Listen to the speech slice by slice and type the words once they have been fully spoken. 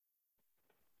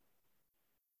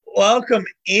Welcome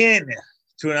in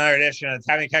to another edition of the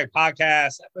Timing Keg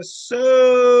Podcast, So,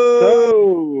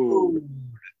 episode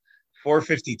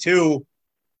 452.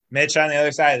 Mitch on the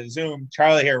other side of the Zoom.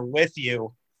 Charlie here with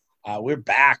you. We're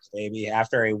back, baby,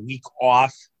 after a week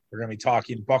off. We're going to be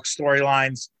talking Buck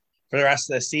storylines for the rest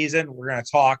of the season. We're going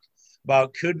to talk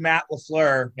about could Matt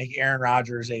LaFleur make Aaron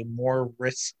Rodgers a more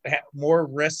risk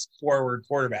forward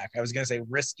quarterback. I was going to say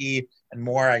risky and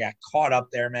more. I got caught up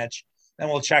there, Mitch. Then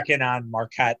we'll check in on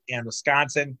Marquette and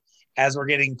Wisconsin as we're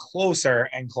getting closer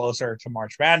and closer to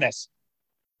March Madness.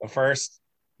 But first,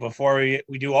 before we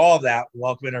do all of that,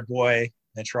 welcome in our boy,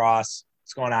 Mitch Ross.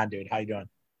 What's going on, dude? How you doing?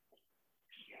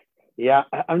 yeah,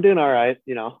 I'm doing all right.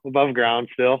 Above ground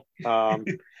still.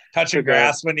 Touching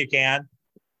grass when you can.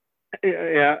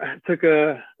 Yeah, took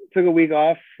a week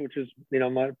off, which is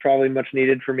probably much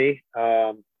needed for me.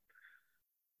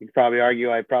 You could probably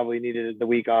argue I probably needed the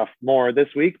week off more this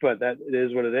week, but that it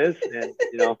is what it is.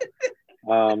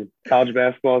 And college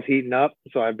basketball is heating up,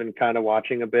 so I've been kind of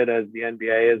watching a bit as the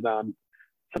NBA is on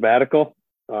sabbatical.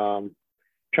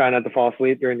 Trying not to fall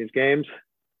asleep during these games,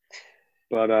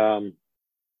 but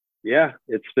yeah,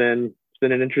 it's been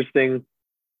an interesting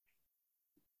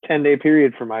 10-day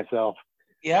period for myself.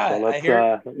 Yeah, so let's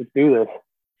do this.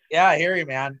 Yeah, I hear you,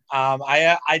 man.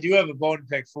 I do have a bone to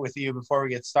pick with you before we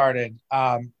get started.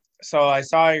 So I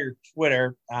saw your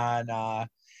Twitter on I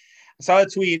saw a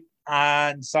tweet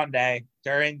on Sunday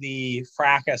during the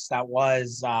fracas that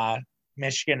was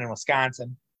Michigan and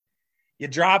Wisconsin. You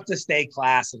dropped a state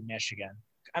class in Michigan.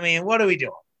 I mean, what are we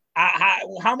doing?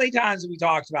 How many times have we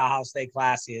talked about how state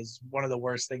classy is one of the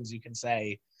worst things you can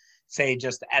say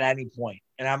just at any point?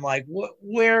 And I'm like,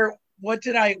 how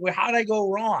did I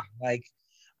go wrong? Like,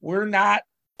 we're not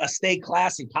a stay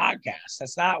classy podcast.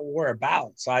 That's not what we're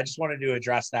about. So I just wanted to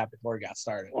address that before we got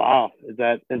started. Wow. Is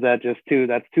that just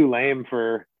that's too lame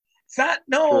for it's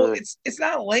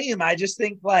not lame. I just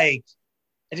think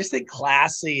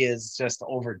classy is just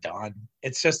overdone.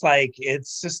 It's just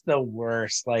the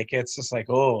worst. Like, it's just like,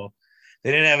 oh,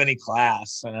 they didn't have any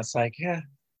class. And it's like, yeah,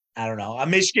 I don't know.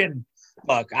 Michigan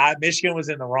was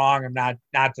in the wrong. I'm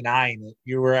not denying it.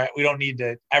 We don't need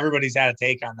to, everybody's had a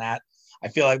take on that. I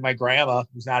feel like my grandma,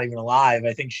 who's not even alive,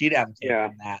 I think she'd have a take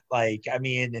on that. Like, I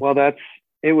mean, well,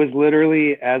 it was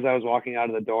literally as I was walking out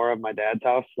of the door of my dad's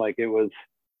house. Like,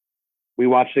 we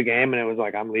watched the game and it was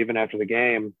like, I'm leaving after the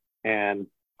game. And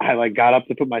I got up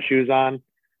to put my shoes on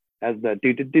as the do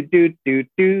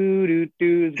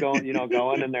is going,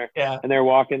 and they're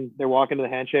walking to the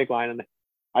handshake line. And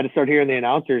I just started hearing the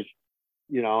announcers,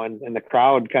 and the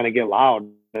crowd kind of get loud.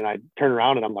 And I turn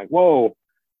around and I'm like, whoa.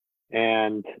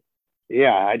 And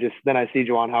yeah, I see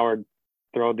Juwan Howard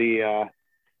throw the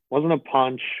wasn't a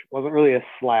punch, wasn't really a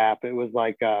slap. It was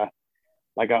like a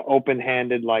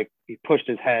open-handed, like he pushed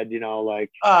his head,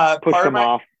 pushed him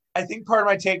off. I think part of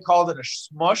my take called it a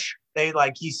smush. He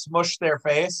smushed their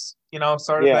face,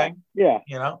 sort of thing. Yeah.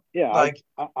 Like,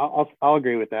 I'll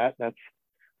agree with that. That's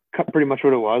pretty much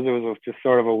what it was. It was just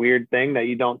sort of a weird thing that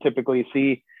you don't typically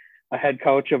see a head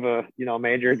coach of a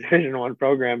major Division I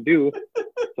program do.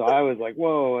 So I was like,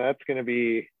 whoa, that's gonna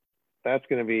be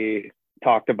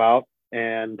talked about.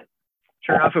 And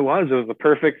sure enough, it was a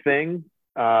perfect thing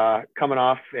coming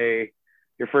off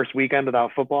your first weekend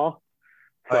without football.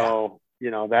 So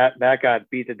that got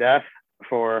beat to death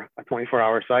for a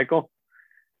 24-hour cycle.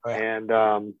 And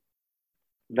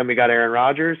then we got Aaron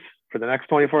Rodgers for the next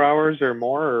 24 hours or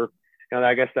more, or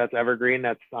I guess that's evergreen,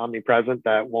 that's omnipresent,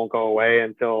 that won't go away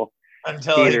until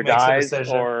he either dies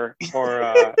or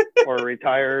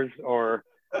retires or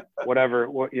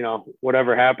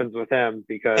whatever happens with him.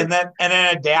 Because and then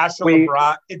a dash of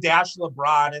LeBron.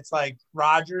 It's like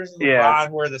Rodgers and LeBron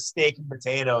were the steak and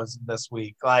potatoes this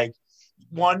week. Like,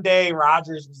 one day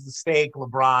Rodgers was the steak,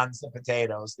 LeBron's the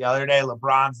potatoes. The other day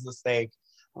LeBron's the steak,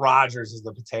 Rodgers is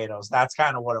the potatoes. That's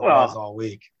kind of what it was all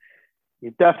week.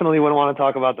 You definitely wouldn't want to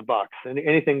talk about the Bucks and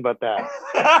anything but that.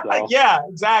 So, yeah,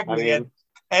 exactly. I mean,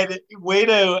 and way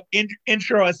to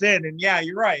intro us in. And yeah,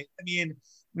 you're right. I mean,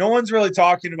 no one's really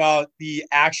talking about the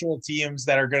actual teams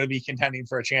that are going to be contending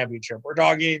for a championship. We're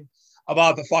talking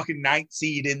about the fucking 9th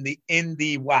seed in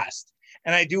the West.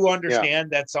 And I do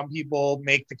understand that some people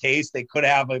make the case they could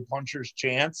have a puncher's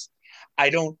chance.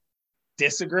 I don't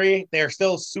disagree. They're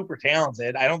still super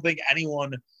talented. I don't think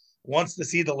anyone wants to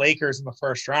see the Lakers in the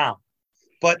first round.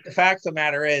 But the fact of the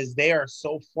matter is they are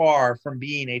so far from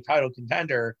being a title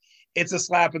contender. It's a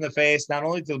slap in the face, not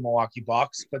only to the Milwaukee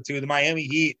Bucks, but to the Miami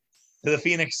Heat, to the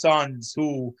Phoenix Suns,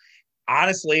 who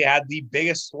honestly had the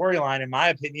biggest storyline, in my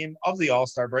opinion, of the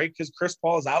All-Star break, because Chris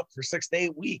Paul is out for 6 to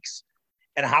 8 weeks.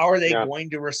 And how are they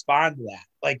going to respond to that?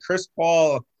 Like, Chris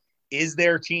Paul is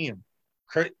their team.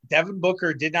 Devin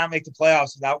Booker did not make the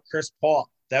playoffs without Chris Paul.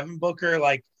 Devin Booker,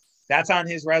 like, that's on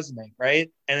his resume, right?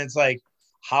 And it's like,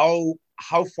 how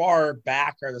far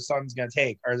back are the Suns going to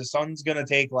take? Are the Suns going to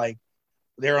take, like,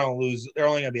 they're going to lose, they're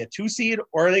only going to be a 2 seed,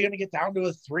 or are they going to get down to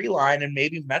a 3 line and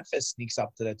maybe Memphis sneaks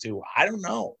up to the 2? I don't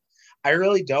know. I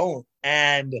really don't.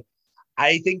 And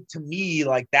I think, to me,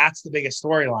 like, that's the biggest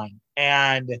storyline.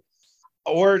 And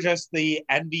or just the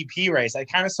MVP race. I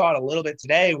kind of saw it a little bit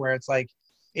today where it's like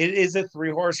it is a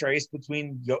 3-horse race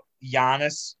between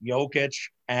Giannis, Jokic,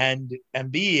 and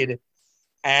Embiid.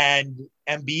 And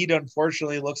Embiid,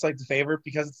 unfortunately, looks like the favorite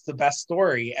because it's the best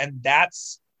story. And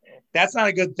that's not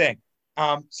a good thing.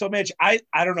 So, Mitch, I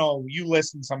don't know. You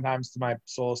listen sometimes to my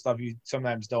solo stuff. You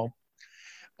sometimes don't.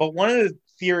 But one of the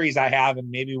theories I have, and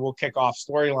maybe we'll kick off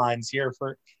storylines here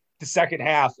for the second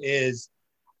half, is,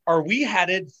 are we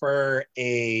headed for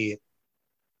a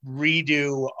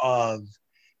redo of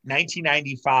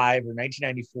 1995 or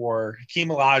 1994 Hakeem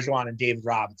Olajuwon and David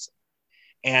Robinson?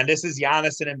 And this is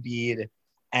Giannis and Embiid,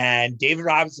 and David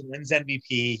Robinson wins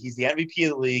MVP. He's the MVP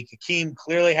of the league. Hakeem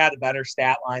clearly had a better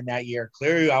stat line that year,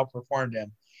 clearly outperformed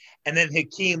him. And then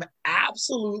Hakeem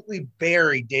absolutely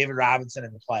buried David Robinson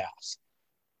in the playoffs.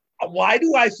 Why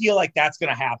do I feel like that's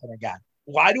going to happen again?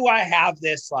 Why do I have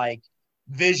this, like,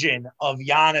 vision of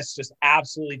Giannis just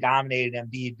absolutely dominated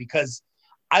Embiid? Because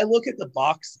I look at the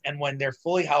Bucks, and when they're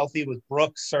fully healthy with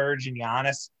Brooks, Serge, and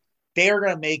Giannis, they are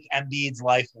going to make Embiid's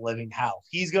life a living hell.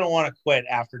 He's going to want to quit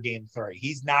after game 3.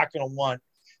 He's not going to want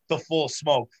the full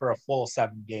smoke for a full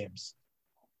 7 games.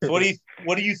 So what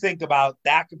do you think about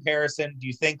that comparison? Do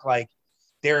you think, like,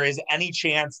 there is any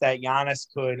chance that Giannis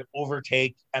could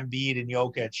overtake Embiid and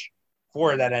Jokic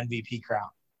for that MVP crown?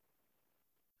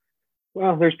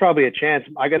 Well, there's probably a chance.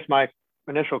 I guess my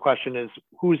initial question is,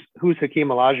 who's Hakeem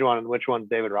Olajuwon and which one's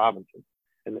David Robinson?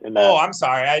 Oh, I'm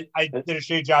sorry. I did a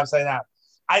shitty job saying that.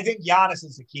 I think Giannis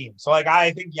is Hakeem. So, like,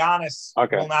 I think Giannis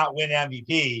will not win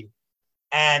MVP,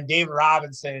 and David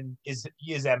Robinson is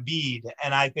Embiid.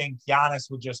 And I think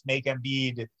Giannis would just make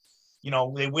Embiid,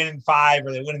 they win in 5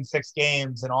 or they win in 6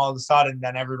 games, and all of a sudden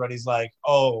then everybody's like,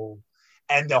 oh,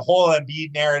 and the whole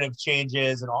Embiid narrative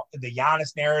changes, and the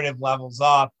Giannis narrative levels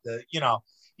up. You know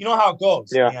how it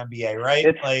goes in the NBA, right?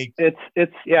 It's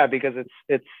because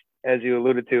it's as you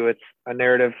alluded to, it's a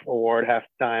narrative award half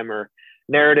the time, or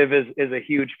narrative is a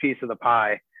huge piece of the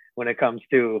pie when it comes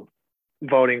to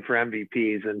voting for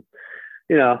MVPs. And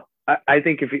I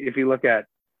think if you look at,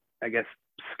 I guess,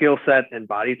 skill set and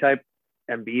body type,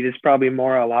 Embiid is probably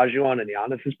more Olajuwon, and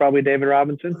Giannis is probably David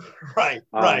Robinson. Right.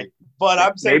 But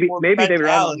I'm saying maybe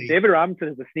David Robinson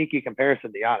is a sneaky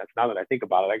comparison to Giannis. Now that I think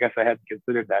about it, I guess I hadn't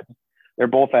considered that. They're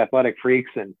both athletic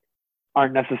freaks and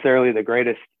aren't necessarily the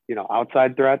greatest,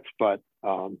 outside threats, but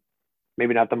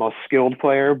maybe not the most skilled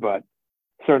player, but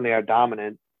certainly are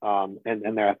dominant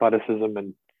in their athleticism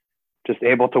and just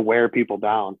able to wear people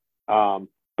down.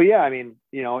 But yeah, I mean,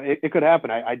 it could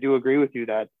happen. I do agree with you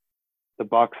that the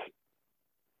Bucks,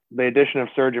 the addition of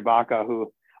Serge Ibaka,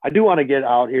 who I do want to get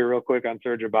out here real quick on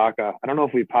Serge Ibaka. I don't know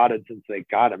if we potted since they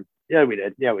got him. Yeah, we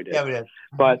did. Yeah, we did.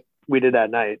 But we did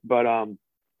that night. But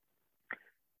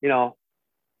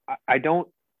I don't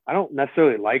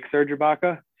necessarily like Serge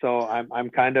Ibaka, so I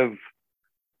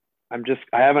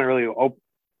haven't really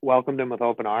welcomed him with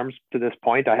open arms to this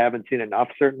point. I haven't seen enough,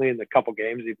 certainly in the couple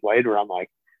games he played, where I'm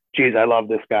like, geez, I love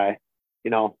this guy.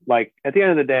 Like, at the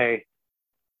end of the day,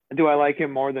 do I like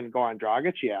him more than Goran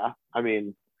Dragic? Yeah. I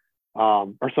mean,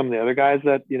 or some of the other guys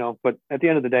that, but at the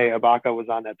end of the day, Ibaka was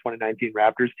on that 2019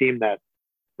 Raptors team that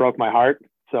broke my heart.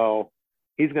 So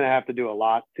he's going to have to do a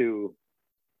lot to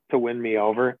win me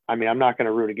over. I mean, I'm not going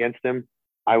to root against him.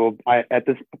 At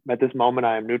this moment,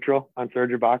 I am neutral on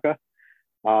Serge Ibaka.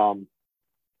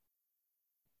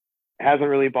 Hasn't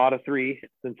really bought a 3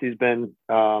 since he's been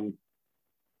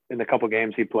in the couple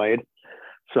games he played.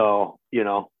 So,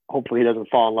 hopefully he doesn't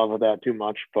fall in love with that too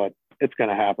much, but it's going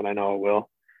to happen. I know it will.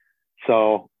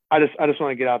 So I just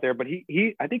want to get out there, but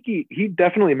I think he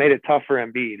definitely made it tough for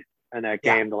Embiid in that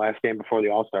game, the last game before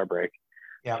the All-Star break.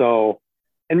 Yeah. So,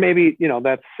 and maybe,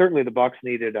 that's certainly the Bucks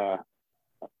needed a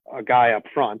guy up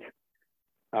front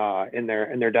in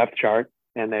their depth chart,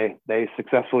 and they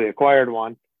successfully acquired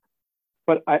one.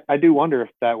 But I do wonder if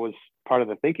that was part of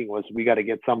the thinking, was we got to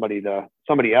get somebody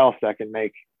else that can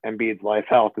make Embiid's life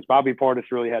hell, because Bobby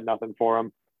Portis really had nothing for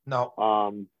him.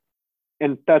 No.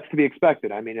 And that's to be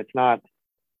expected. I mean, it's not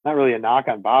really a knock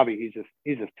on Bobby.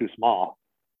 He's just too small.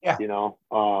 Yeah.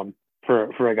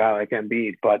 For a guy like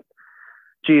Embiid. But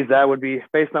geez, that would be,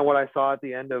 based on what I saw at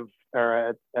the end of,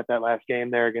 or at that last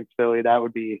game there against Philly,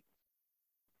 that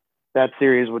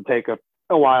series would take a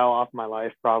a while off my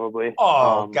life, probably.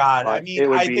 Oh God. I But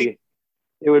mean,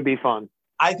 it would be fun.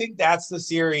 I think that's the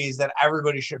series that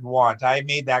everybody should want. I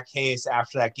made that case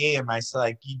after that game. I said,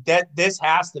 like, this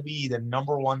has to be the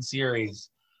number one series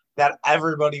that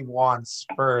everybody wants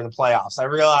for the playoffs. I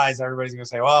realize everybody's going to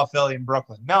say, well, Philly and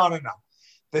Brooklyn. No, no, no.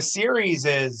 The series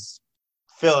is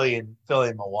Philly and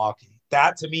Milwaukee.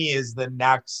 That to me is the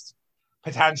next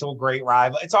potential great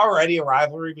rival. It's already a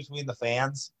rivalry between the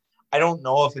fans. I don't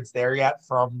know if it's there yet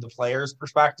from the players'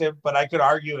 perspective, but I could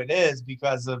argue it is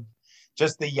because of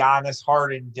just the Giannis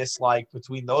Harden dislike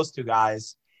between those two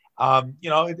guys.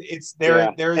 It's there.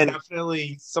 Yeah. There's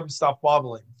definitely some stuff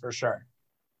bubbling for sure.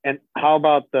 And how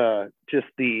about the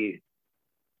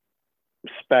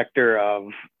specter of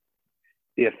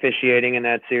the officiating in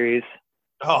that series?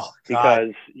 Oh,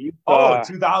 God. Because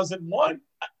 2001.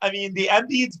 I mean, the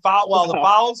Embiid's foul. Well, the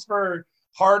fouls for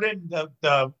Harden,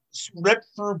 the rip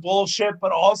through bullshit,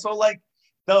 but also like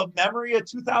the memory of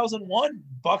 2001,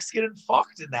 Bucks getting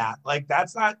fucked in that. Like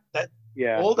that's not that.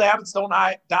 Yeah. Old habits don't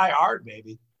die hard,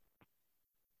 baby.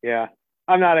 Yeah,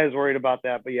 I'm not as worried about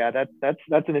that, but yeah,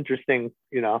 that's an interesting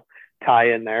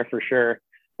tie in there for sure.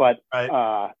 But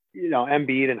right.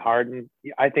 Embiid and Harden,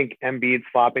 I think Embiid's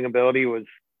flopping ability was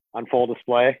on full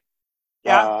display.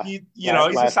 Yeah, he's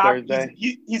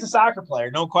a soccer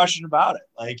player, no question about it.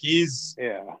 Like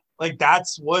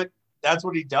that's what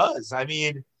he does. I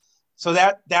mean, so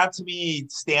that to me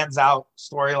stands out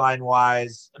storyline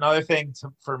wise. Another thing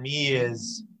for me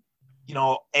is,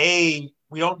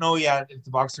 we don't know yet if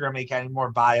the Bucks are going to make any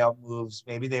more buyout moves.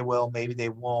 Maybe they will, maybe they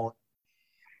won't.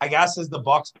 I guess is the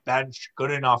Bucks bench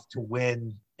good enough to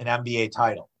win an NBA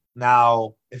title?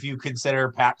 Now, if you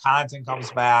consider Pat Connaughton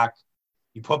comes back,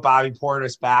 you put Bobby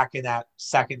Portis back in that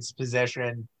second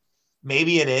position.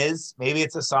 Maybe it is. Maybe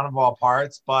it's a sum of all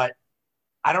parts, but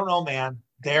I don't know, man.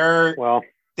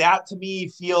 That to me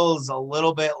feels a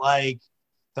little bit like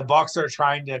the Bucks are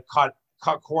trying to cut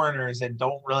corners and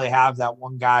don't really have that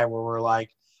one guy where we're like,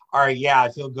 all right, yeah, I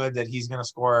feel good that he's going to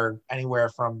score anywhere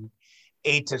from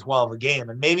 8 to 12 a game.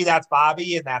 And maybe that's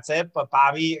Bobby and that's it. But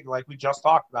Bobby, like we just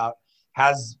talked about,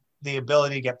 has the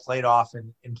ability to get played off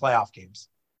in playoff games.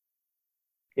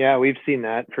 Yeah, we've seen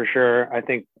that for sure. I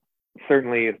think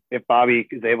certainly if Bobby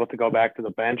is able to go back to the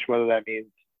bench, whether that means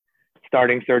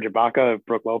starting Serge Ibaka if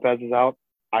Brook Lopez is out,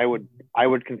 I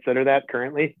would consider that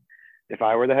currently if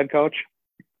I were the head coach.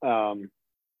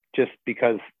 Just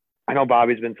because I know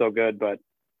Bobby's been so good, but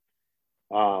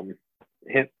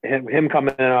him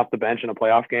coming in off the bench in a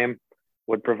playoff game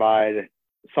would provide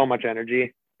so much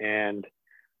energy, and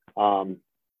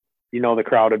the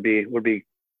crowd would be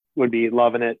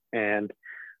loving it, and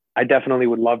I definitely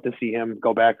would love to see him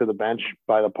go back to the bench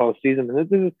by the postseason. And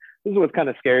this is what kind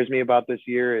of scares me about this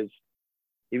year is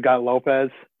you've got Lopez,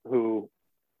 who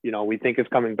we think is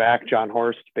coming back. John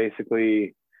Horst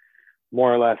basically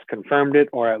more or less confirmed it,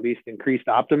 or at least increased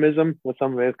optimism with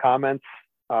some of his comments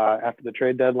after the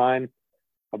trade deadline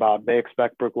about they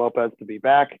expect Brook Lopez to be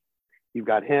back. You've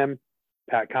got him,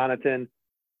 Pat Connaughton,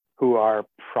 who are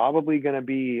probably going to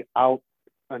be out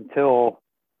until,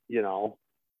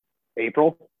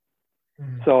 April.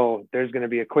 Mm-hmm. So there's going to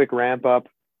be a quick ramp up.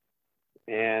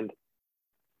 And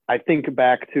I think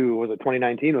back to, was it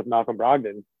 2019 with Malcolm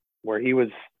Brogdon, where he was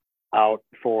out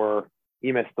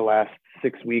he missed the last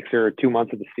 6 weeks or 2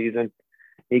 months of the season.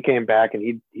 He came back and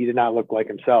he did not look like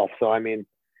himself. So, I mean,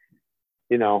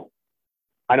 I know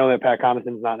that Pat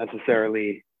Connaughton is not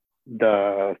necessarily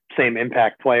the same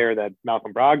impact player that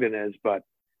Malcolm Brogdon is, but,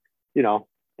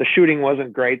 the shooting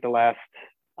wasn't great the last,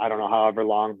 I don't know, however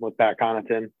long with Pat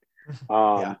Connaughton.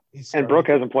 And Brook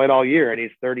hasn't played all year and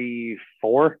he's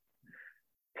 34.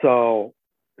 So,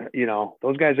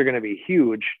 those guys are going to be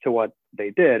huge to what they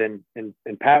did. And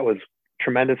Pat was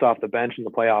tremendous off the bench in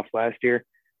the playoffs last year.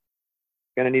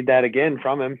 Going to need that again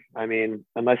from him. I mean,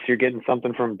 unless you're getting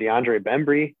something from DeAndre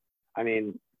Bembry. I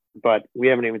mean, but we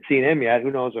haven't even seen him yet.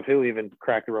 Who knows if he'll even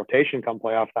crack the rotation come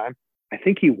playoff time. I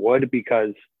think he would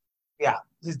because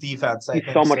his defense. He's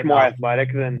so much more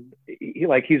athletic than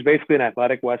he's basically an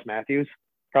athletic Wes Matthews.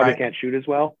 Probably can't shoot as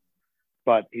well,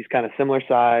 but he's kind of similar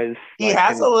size. He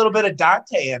has a little bit of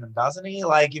Dante in him, doesn't he?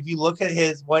 Like if you look at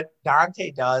what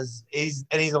Dante does, he's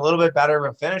a little bit better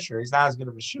of a finisher. He's not as good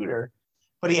of a shooter,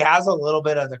 but he has a little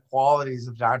bit of the qualities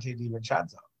of Dante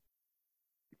DiVincenzo.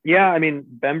 Yeah, I mean,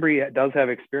 Bembry does have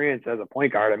experience as a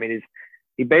point guard. I mean,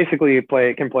 he basically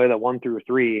can play the 1 through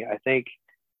 3, I think.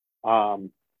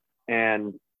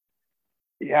 And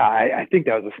yeah, I think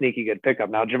that was a sneaky good pickup.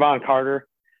 Now, Javon Carter,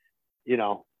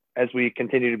 as we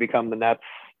continue to become the Nets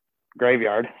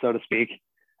graveyard, so to speak.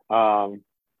 I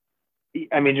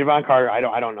mean, Javon Carter,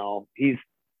 I don't know.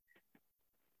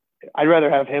 I'd rather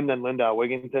have him than Lindell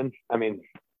Wigginton. I mean,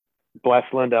 bless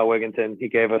Lindell Wigginton. He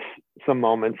gave us some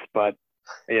moments, but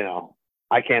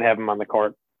I can't have him on the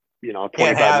court.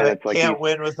 25 minutes. Like can't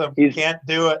win with him. Can't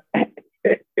do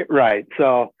it. Right.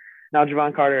 So now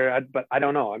Javon Carter, but I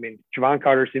don't know. I mean, Javon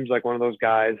Carter seems like one of those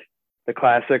guys, the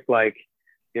classic,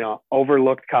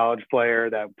 overlooked college player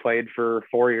that played for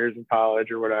 4 years in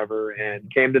college or whatever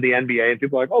and came to the NBA and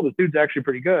people are like, oh, this dude's actually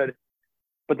pretty good.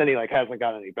 But then he hasn't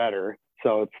gotten any better.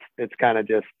 So it's kind of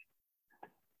just,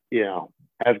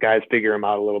 as guys figure him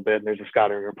out a little bit and there's a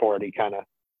scouting report, he kind of,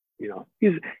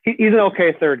 he's an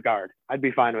okay third guard. I'd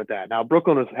be fine with that. Now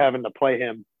Brooklyn was having to play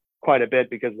him quite a bit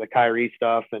because of the Kyrie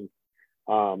stuff. And,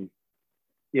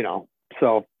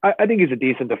 so I think he's a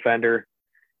decent defender.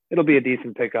 It'll be a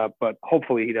decent pickup, but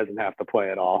hopefully he doesn't have to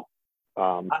play at all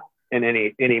in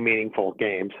any meaningful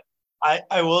games.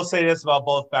 I will say this about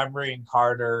both Bembry and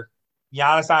Carter.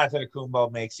 Giannis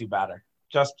Antetokounmpo makes you better.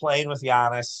 Just playing with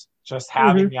Giannis, just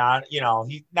having Giannis,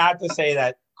 he, not to say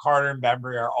that Carter and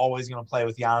Bembry are always going to play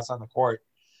with Giannis on the court,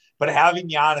 but having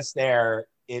Giannis there,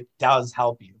 it does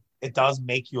help you. It does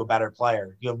make you a better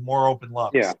player. You have more open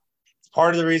looks. Yeah. It's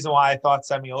part of the reason why I thought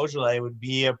Semi Ojeleye would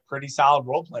be a pretty solid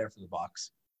role player for the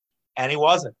Bucks. And he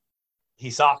wasn't.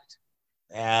 He sucked.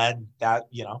 And that,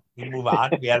 we move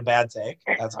on. We had a bad take.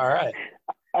 That's all right.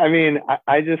 I mean,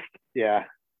 I just,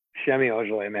 Semi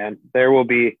Ojeleye, man. There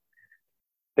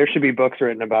should be books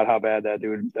written about how bad that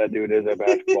dude is at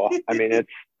basketball. I mean, it's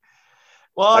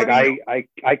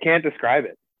I can't describe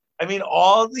it. I mean,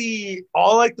 all the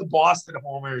Boston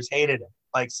homers hated him.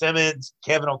 Like Simmons,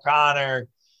 Kevin O'Connor,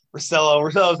 Russillo.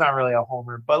 Russillo's not really a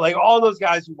homer, but all those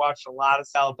guys who watched a lot of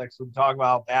Celtics would talk about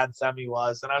how bad Semi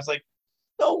was. And I was like,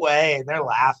 no way. And they're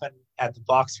laughing at the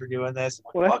Bucks for doing this.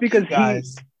 Well, that's because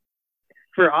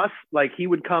for us, he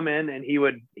would come in and he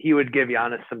would give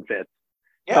Giannis some fits.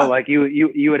 Yeah. So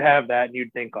you would have that and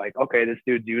you'd think okay, this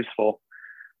dude's useful.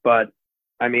 But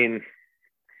I mean,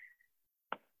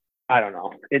 I don't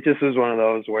know. It just was one of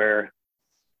those where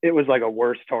it was a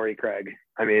worse Torrey Craig.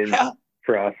 I mean,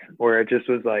 for us, where it just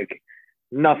was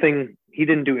nothing. He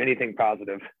didn't do anything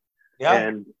positive. Yeah.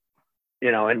 And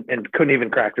and couldn't even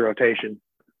crack the rotation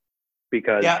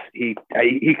because he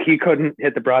couldn't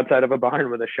hit the broadside of a barn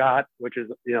with a shot, which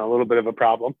is a little bit of a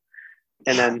problem.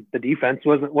 And then the defense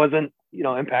wasn't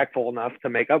impactful enough to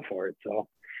make up for it. So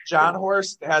John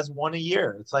Horst has one a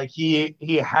year. It's he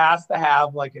has to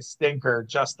have a stinker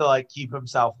just to keep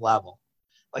himself level.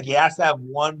 He has to have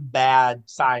one bad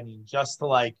signing just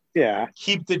to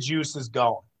keep the juices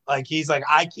going. He's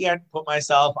I can't put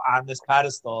myself on this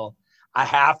pedestal. I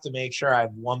have to make sure I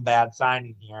have one bad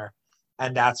signing here.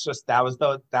 And that was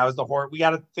the Horst. We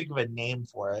got to think of a name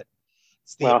for it.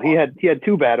 Well, he had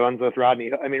two bad ones with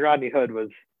Rodney. I mean, Rodney Hood was.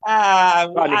 I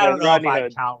don't know if I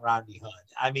count Rodney Hood.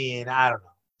 I mean, I don't know.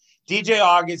 DJ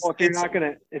August. Well, if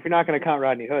you're not gonna count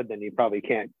Rodney Hood, then you probably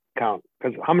can't count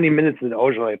because how many minutes did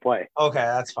Ojeleye play? Okay,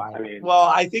 that's fine.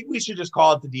 I think we should just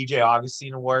call it the DJ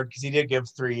Augustine Award because he did give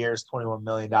 3 years, $21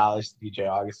 million to DJ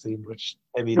Augustine, which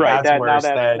right. That's worse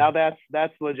than. Now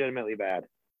that's legitimately bad.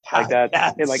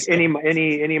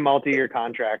 Any multi-year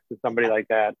contract to somebody like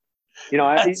that.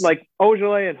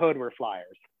 Ojeleye and Hood were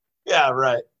flyers. Yeah,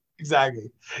 right.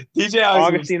 Exactly. DJ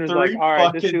Augustine was all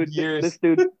right, this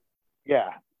dude. Yeah.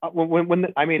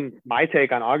 My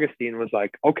take on Augustine was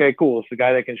okay, cool. It's the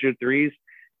guy that can shoot threes.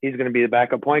 He's going to be the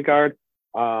backup point guard.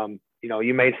 You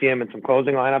may see him in some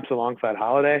closing lineups alongside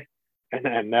Holiday,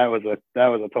 and that was a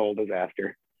total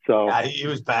disaster. So yeah, he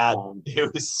was bad. He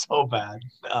was so bad.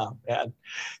 Oh man,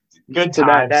 good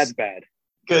times. That's bad.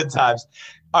 Good times.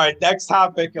 All right, next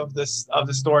topic of the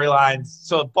storylines.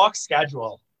 So the Bucks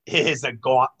schedule is a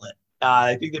gauntlet.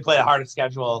 I think they play the hardest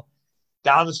schedule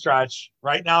down the stretch.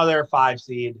 Right now they're a 5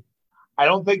 seed. I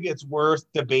don't think it's worth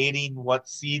debating what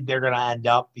seed they're going to end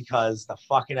up because the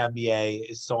fucking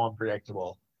NBA is so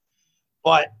unpredictable.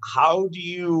 But how do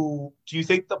you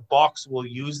think the Bucks will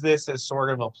use this as sort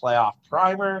of a playoff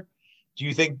primer? Do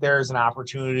you think there's an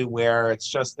opportunity where it's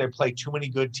just they play too many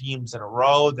good teams in a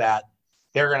row that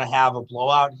they're going to have a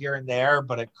blowout here and there,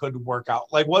 but it could work out?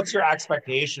 What's your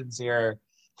expectations here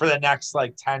for the next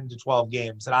 10 to 12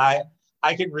 games? And I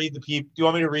can read do you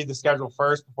want me to read the schedule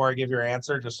first before I give your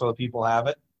answer, just so the people have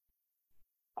it?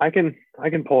 I can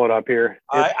pull it up here.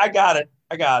 I got it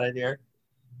here.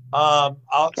 I'll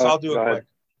do it quick.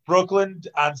 Brooklyn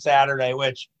on Saturday,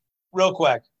 which real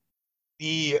quick,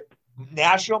 the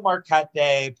National Marquette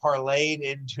Day parlayed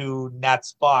into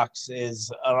Nets Bucks is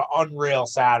an unreal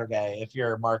Saturday if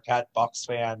you're a Marquette Bucks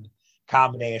fan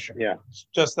combination. Yeah.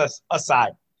 Just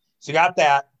aside. So you got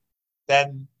that.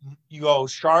 Then you go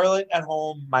Charlotte at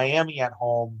home, Miami at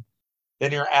home,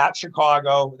 Then you're at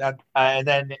Chicago. And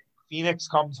then Phoenix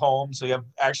comes home. So you have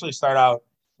actually start out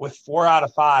with 4 out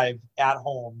of 5 at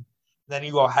home. Then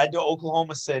you go head to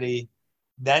Oklahoma City.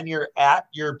 Then you're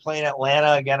playing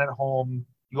Atlanta again at home.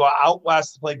 You go out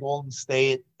west to play Golden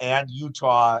State and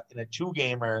Utah in a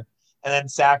 2-gamer, and then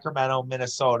Sacramento,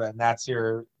 Minnesota, and that's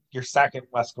your second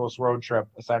West Coast road trip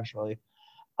essentially,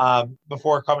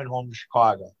 before coming home to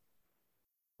Chicago.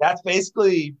 That's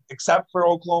basically, except for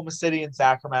Oklahoma City and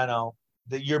Sacramento,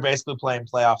 that you're basically playing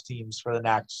playoff teams for the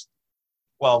next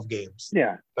 12 games,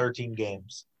 13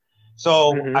 games.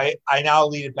 So I now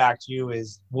lead it back to you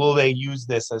is, will they use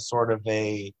this as sort of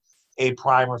a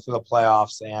primer for the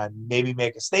playoffs and maybe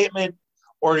make a statement?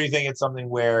 Or do you think it's something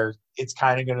where it's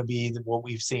kind of going to be what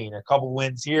we've seen, a couple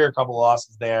wins here, a couple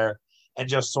losses there, and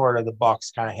just sort of the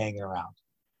Bucks kind of hanging around?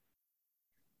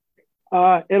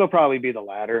 It'll probably be the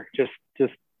latter.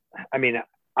 I mean,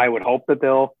 I would hope that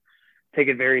they'll take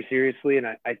it very seriously, and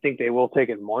I think they will take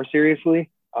it more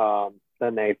seriously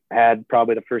than they've had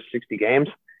probably the first 60 games,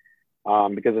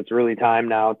 because it's really time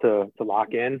now to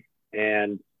lock in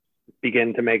and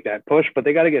begin to make that push. But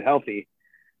they got to get healthy,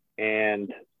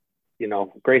 and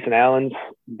Grayson Allen's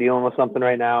dealing with something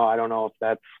right now. I don't know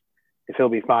if he'll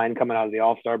be fine coming out of the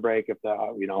All-Star break.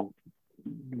 We don't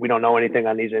know anything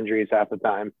on these injuries half the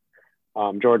time.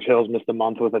 George Hill's missed a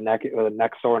month with a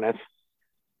neck soreness,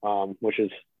 which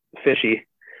is fishy.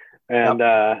 And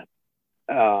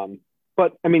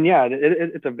but I mean, yeah,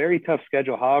 it's a very tough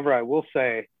schedule. However, I will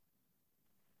say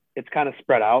it's kind of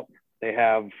spread out.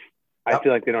 I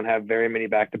feel like they don't have very many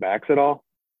back-to-backs at all.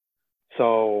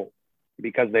 So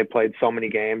because they played so many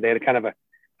games, they had kind of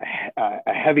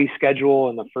a heavy schedule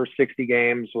in the first 60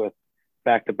 games with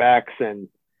back-to-backs and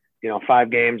 5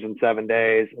 games in 7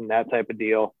 days and that type of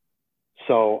deal.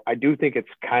 So I do think it's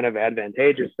kind of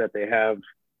advantageous that they have,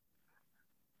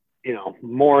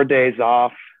 more days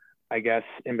off, I guess,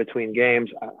 in between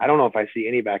games. I don't know if I see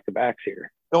any back-to-backs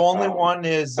here. The only one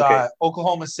is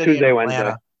Oklahoma City Tuesday, and Atlanta.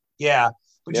 Wednesday. Yeah,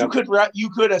 but you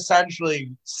could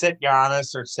essentially sit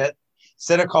Giannis or sit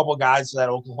a couple guys to that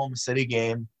Oklahoma City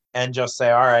game and just say,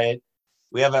 all right,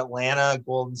 we have Atlanta,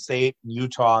 Golden State, and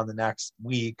Utah in the next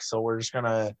week, so we're just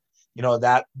gonna,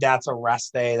 that's a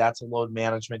rest day, that's a load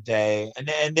management day,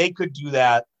 and they could do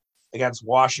that against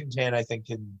Washington, I think,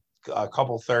 in a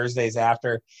couple Thursdays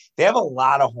after. They have a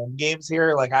lot of home games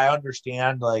here. Like, I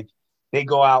understand, like, they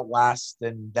go out west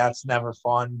and that's never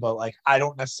fun, but like, I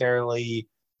don't necessarily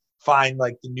find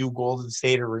like the new Golden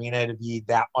State Arena to be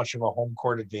that much of a home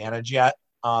court advantage yet.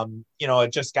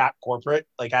 It just got corporate.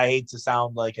 Like, I hate to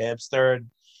sound like a hipster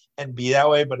and be that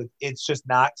way, but it's just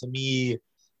not, to me,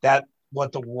 that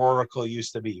what the Oracle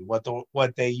used to be,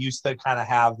 what they used to kind of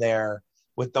have there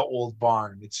with the old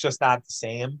barn. It's just not the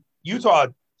same. Utah,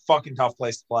 fucking tough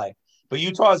place to play, but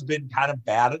Utah has been kind of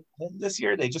bad at home this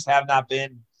year. They just have not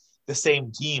been the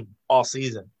same team all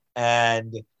season,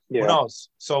 and who knows?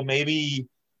 So maybe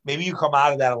you come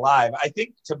out of that alive. I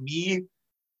think, to me,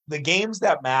 the games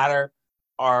that matter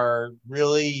are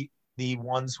really the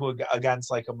ones who against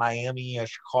like a Miami, a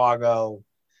Chicago,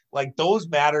 like those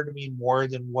matter to me more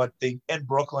than and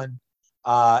Brooklyn,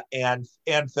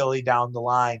 and Philly down the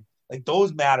line. Like,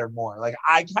 those matter more. Like,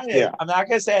 I'm not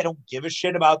gonna say I don't give a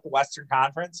shit about the Western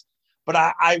Conference, but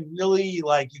I really,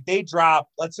 like, if they drop,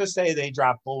 let's just say they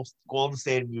drop both Golden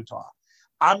State and Utah,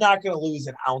 I'm not going to lose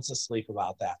an ounce of sleep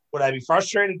about that. Would I be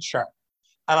frustrated? Sure.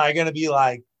 Am I going to be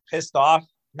like pissed off?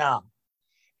 No.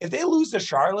 If they lose to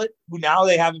Charlotte, who now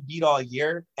they haven't beat all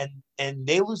year, and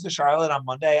they lose to Charlotte on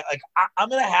Monday, like, I'm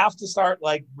going to have to start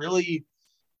like really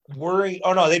worrying.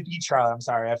 Oh no, they beat Charlotte. I'm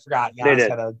sorry, I forgot. Giannis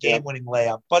had a game-winning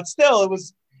layup, but still, it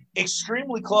was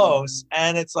extremely close.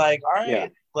 And it's like, all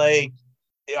right, like,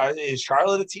 is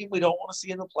Charlotte a team we don't want to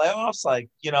see in the playoffs? Like,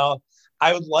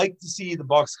 I would like to see the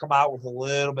Bucks come out with a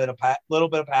little bit of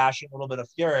passion, a little bit of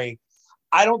fury.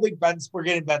 I don't think we're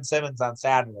getting Ben Simmons on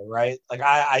Saturday, right? Like,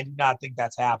 I do not think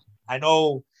that's happening. I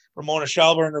know Ramona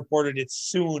Shelburne reported it's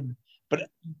soon, but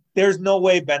there's no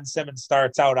way Ben Simmons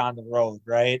starts out on the road,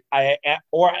 right?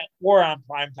 Or on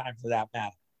primetime for that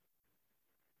matter.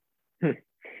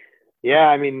 Yeah,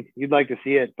 I mean, you'd like to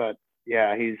see it, but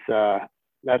yeah, he's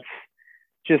that's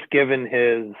just given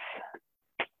his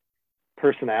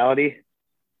personality.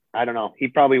 I don't know. He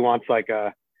probably wants like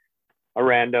a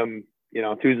random,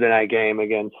 Tuesday night game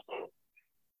against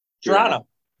Toronto.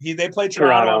 They play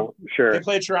Toronto. Sure. They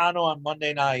play Toronto on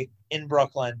Monday night in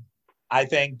Brooklyn. I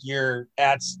think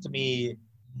that's, to me,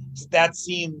 that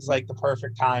seems like the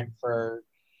perfect time for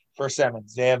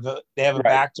Simmons. They have a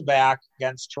back-to-back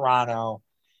against Toronto,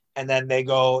 and then they're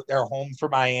home for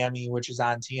Miami, which is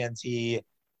on TNT,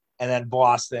 And then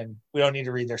Boston, we don't need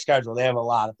to read their schedule. They have a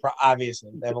lot of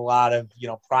obviously they have a lot of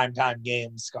primetime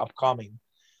games upcoming.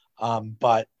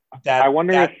 But I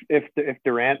wonder if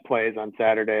Durant plays on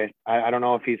Saturday. I don't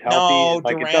know if he's healthy.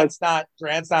 No,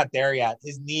 Durant's not there yet.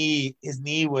 His knee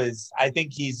was. I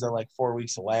think he's like 4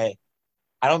 weeks away.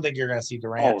 I don't think you're going to see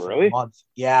Durant for a month.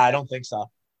 Yeah, I don't think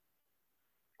so.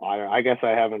 I guess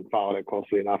I haven't followed it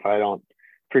closely enough. I don't.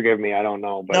 Forgive me, I don't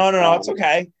know. But no, it's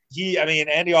okay.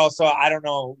 Andy also, I don't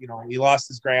know, he lost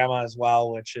his grandma as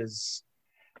well, which is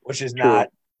not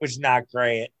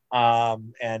great.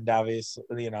 And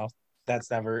obviously, that's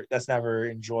never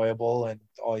enjoyable and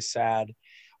always sad.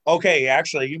 Okay,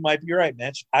 actually, you might be right,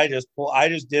 Mitch. I just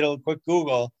did a quick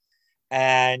Google,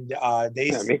 and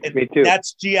me too.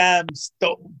 Nets GMs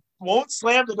won't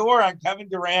slam the door on Kevin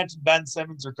Durant and Ben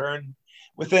Simmons' return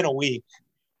within a week.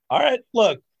 All right,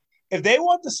 look. If they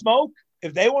want the smoke,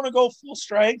 if they want to go full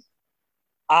strength,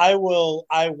 I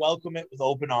welcome it with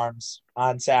open arms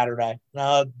on Saturday.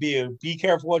 Be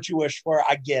careful what you wish for.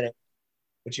 I get it.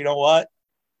 But you know what?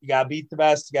 You got to beat the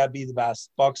best. You got to be the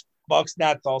best. Bucks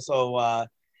Nets also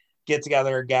get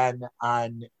together again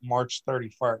on March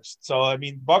 31st. So,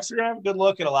 Bucks are going to have a good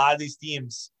look at a lot of these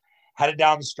teams headed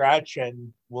down the stretch,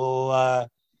 and we'll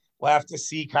have to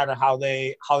see kind of how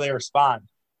they respond.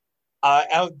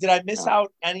 Did I miss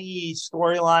out any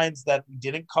storylines that we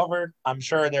didn't cover? I'm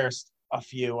sure there's a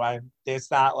few.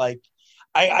 It's not like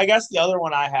I guess the other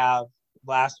one I have,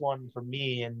 last one for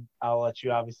me, and I'll let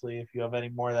you obviously if you have any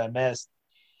more that I missed.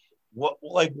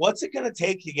 What's it going to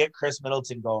take to get Chris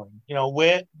Middleton going?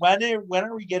 When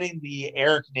are we getting the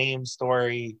Eric Name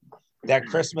story that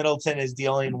Chris Middleton is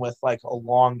dealing with like a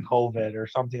long COVID or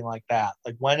something like that?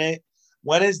 Like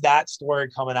when is that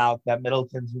story coming out that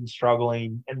Middleton's been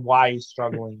struggling and why he's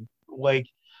struggling? Like,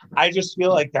 I just feel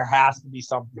like there has to be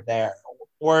something there.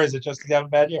 Or is it just he's having a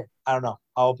bad year? I don't know.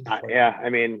 I'll open the floor. Yeah,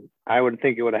 I would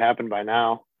think it would have happened by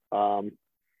now.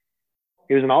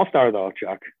 He was an all-star though,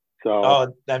 Chuck.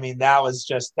 So that was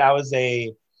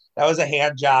a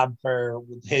hand job for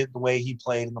the way he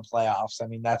played in the playoffs.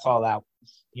 That's all that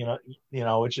was,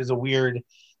 which is a weird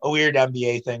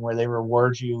NBA thing where they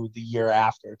reward you the year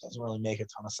after. It doesn't really make a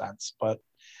ton of sense, but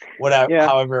whatever,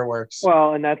 however it works.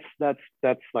 Well, and that's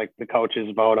like the coach's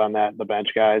vote on that, the bench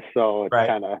guys. So it's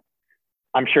kind of,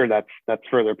 I'm sure that's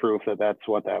further proof that that's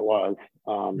what that was.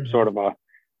 Sort of a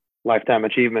lifetime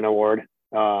achievement award,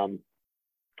 or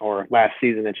last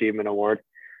season achievement award.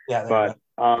 Yeah. But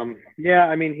he,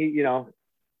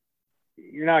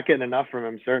 you're not getting enough from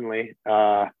him, certainly.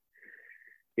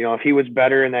 If he was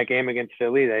better in that game against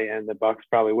Philly, and the Bucks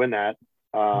probably win that.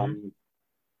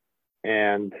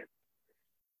 And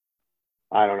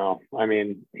I don't know.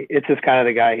 It's just kind of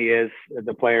the guy he is,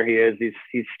 the player he is.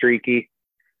 He's streaky.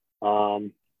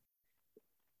 He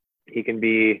can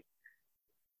be,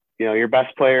 your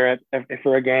best player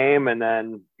for a game, and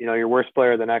then your worst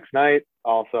player the next night.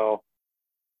 Also,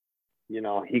 he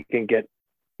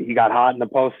got hot in the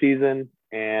postseason.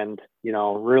 And,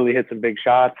 really hit some big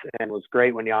shots and was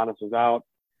great when Giannis was out.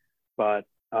 But,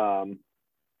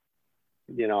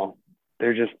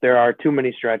 there are too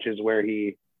many stretches where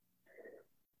he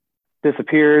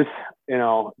disappears,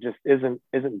 just isn't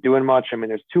doing much.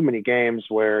 There's too many games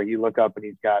where you look up and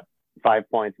he's got 5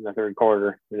 points in the third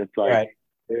quarter. And it's like,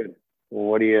 dude,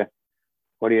 what are you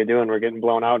doing? We're getting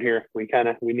blown out here. We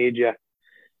need you.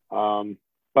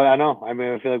 But I know, I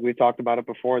feel like we talked about it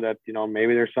before that,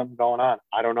 maybe there's something going on.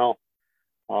 I don't know.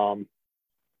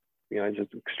 He's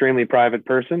just an extremely private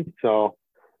person. So,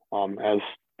 as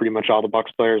pretty much all the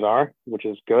Bucks players are, which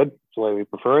is good. It's the way we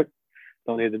prefer it.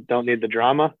 Don't need the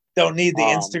drama. Don't need the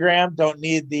Instagram. Don't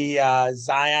need the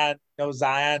Zion. No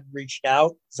Zion reached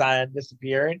out. Zion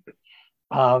disappearing.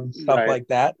 Stuff like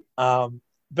that.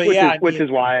 Which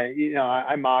is why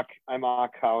I mock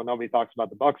how nobody talks about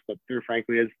the Bucks, but there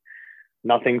frankly is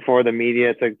nothing for the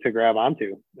media to grab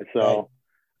onto. So,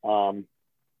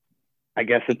 I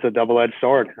guess it's a double-edged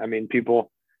sword.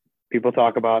 People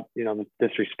talk about the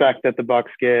disrespect that the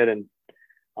Bucks get and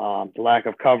the lack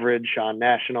of coverage on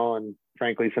national and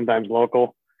frankly sometimes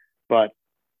local, but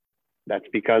that's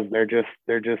because there just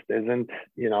isn't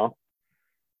a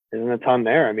ton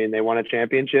there. They won a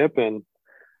championship and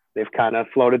they've kind of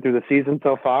floated through the season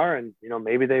so far, and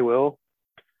maybe they will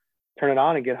turn it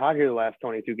on and get hot here the last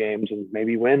 22 games and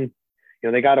maybe win.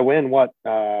 They got to win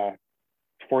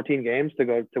 14 games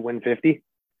to win 50.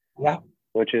 Yeah,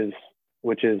 which is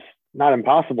not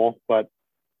impossible, but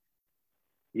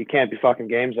you can't be fucking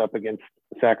games up against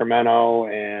Sacramento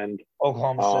and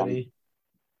Oklahoma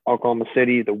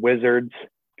City, the Wizards.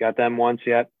 Got them once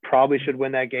yet. Probably should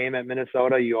win that game at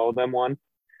Minnesota. You owe them one.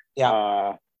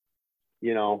 Yeah.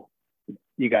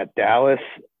 you got Dallas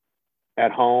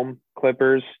at home,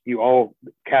 Clippers, you owe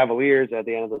Cavaliers at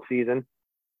the end of the season.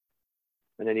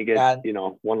 And then you get,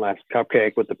 one last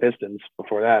cupcake with the Pistons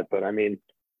before that. But I mean,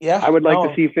 I would like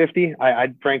to see 50.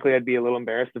 I'd frankly, I'd be a little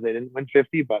embarrassed if they didn't win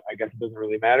 50, but I guess it doesn't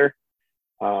really matter.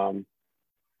 That's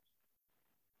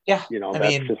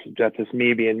just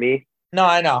me being me. No,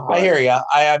 I know. But I hear you.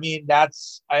 I mean,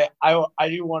 I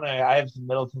do want to, I have some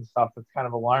Middleton stuff that's kind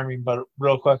of alarming, but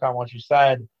real quick on what you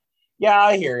said. Yeah,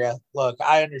 I hear you. Look,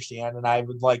 I understand, and I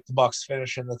would like the Bucks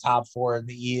finish in the top 4 in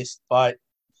the East, but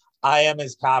I am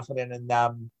as confident in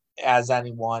them as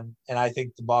anyone, and I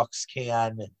think the Bucks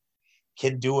can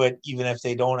do it even if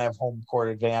they don't have home court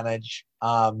advantage.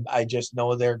 I just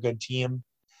know they're a good team.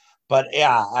 But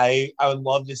yeah, I would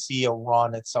love to see a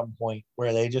run at some point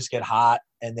where they just get hot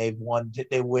and they win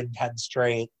 10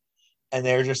 straight and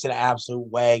they're just an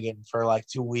absolute wagon for like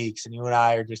 2 weeks. And you and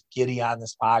I are just giddy on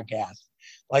this podcast.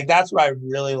 Like, that's what I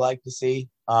really like to see.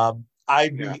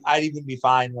 I'd even be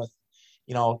fine with,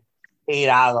 8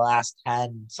 out of the last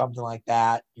 10, something like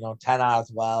that, 10 out of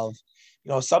 12,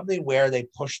 something where they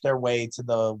push their way to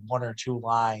the 1 or 2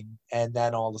 line. And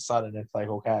then all of a sudden it's like,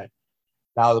 okay,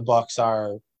 now the Bucks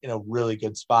are in a really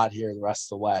good spot here the rest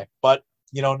of the way. But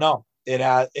no,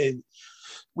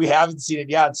 we haven't seen it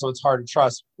yet, so it's hard to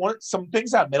trust. Some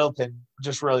things at Middleton,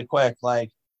 just really quick,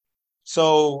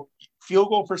 so field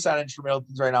goal percentage for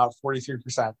Middleton's right now at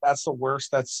 43%. That's the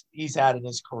worst he's had in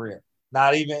his career.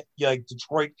 Not even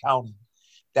Detroit County.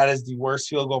 That is the worst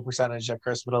field goal percentage that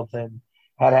Chris Middleton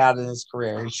had in his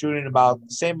career. He's shooting about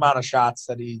the same amount of shots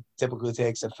that he typically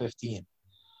takes at 15.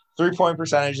 3-point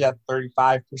percentage at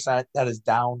 35%. That is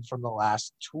down from the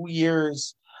last 2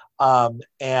 years. And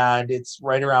it's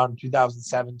right around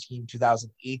 2017,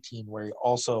 2018, where he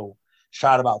also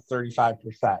shot about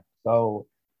 35%. So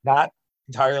not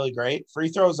entirely great. Free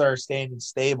throws are staying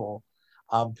stable.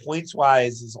 Points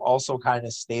wise is also kind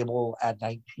of stable at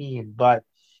 19. But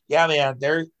yeah, man,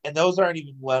 those aren't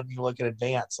even when you look at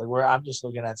advanced. I'm just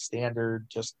looking at standard,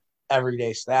 just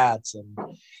everyday stats, and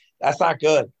that's not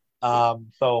good. So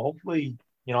hopefully,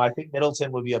 I think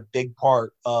Middleton would be a big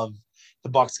part of the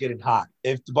Bucks getting hot.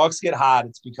 If the Bucks get hot,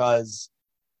 it's because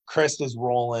Chris is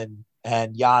rolling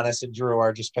and Giannis and Drew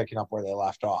are just picking up where they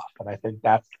left off. And I think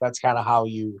that's kind of how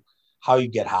you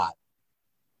get hot.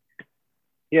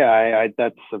 Yeah,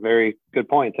 that's a very good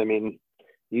point. I mean,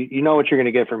 you know what you're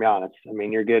going to get from Giannis. I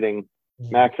mean, you're getting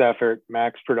max effort,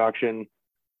 max production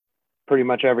pretty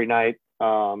much every night.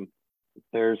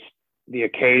 There's the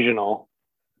occasional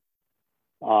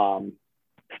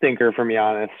stinker from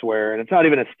Giannis and it's not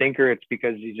even a stinker. It's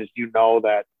because you know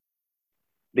that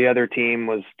the other team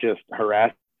was just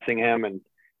harassing him and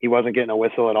he wasn't getting a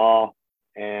whistle at all.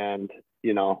 And,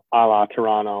 a la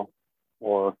Toronto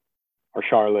or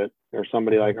Charlotte or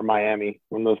somebody or Miami,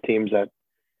 one of those teams that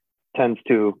tends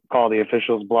to call the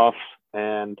officials bluffs.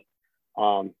 And,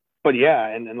 but yeah,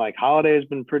 and Holiday has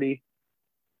been pretty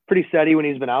steady when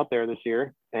he's been out there this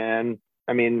year. And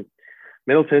I mean,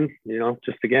 Middleton,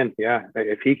 just again, yeah,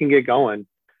 if he can get going,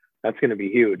 that's going to be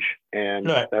huge. And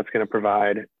that's going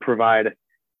to provide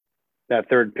that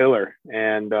third pillar.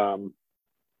 And,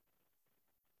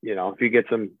 if you get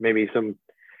maybe some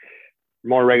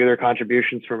more regular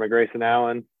contributions from a Grayson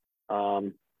Allen,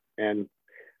 and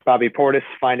Bobby Portis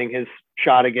finding his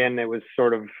shot again, it's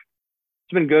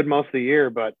been good most of the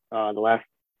year, but that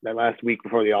last week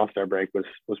before the All-Star break was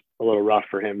a little rough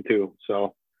for him too.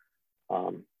 So,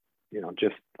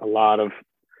 just a lot of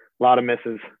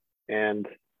misses, and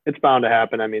it's bound to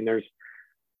happen. I mean, there's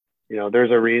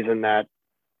a reason that,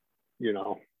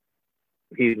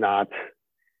 he's not,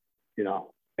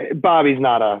 Bobby's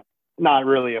not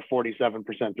really a 47%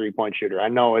 3-point shooter. I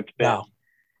know it's been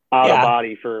out of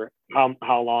body for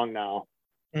how long now.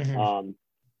 Mm-hmm.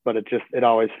 But it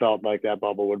always felt like that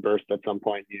bubble would burst at some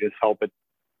point. You just hope it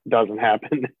doesn't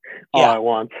happen all at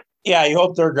once. Yeah, you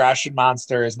hope the regression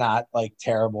monster is not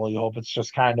terrible. You hope it's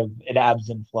just kind of it ebbs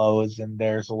and flows, and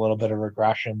there's a little bit of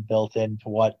regression built into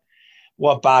what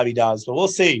Bobby does. But we'll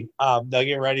see. They'll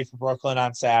get ready for Brooklyn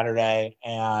on Saturday,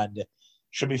 and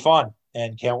should be fun.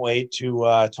 And can't wait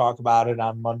to talk about it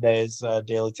on Monday's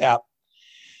Daily Tap.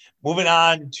 Moving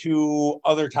on to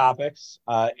other topics,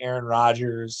 Aaron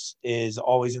Rodgers is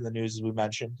always in the news, as we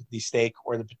mentioned, the steak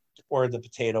or the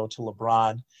potato to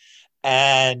LeBron.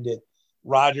 And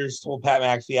Rodgers told Pat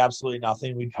McAfee absolutely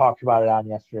nothing. We talked about it on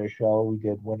yesterday's show. We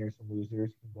did winners and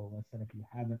losers. You can go listen if you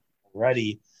haven't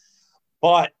already.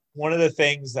 But one of the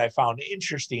things I found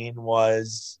interesting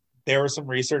was there was some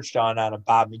research done on a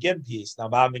Bob McGinn piece. Now,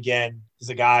 Bob McGinn is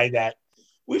a guy that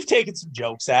we've taken some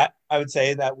jokes at. I would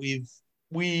say that we've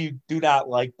we do not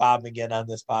like Bob McGinn on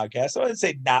this podcast. I wouldn't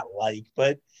say not like,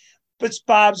 but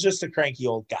Bob's just a cranky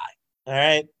old guy. All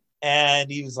right.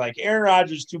 And he was like, Aaron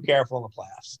Rodgers is too careful in the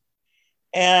playoffs.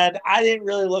 And I didn't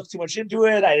really look too much into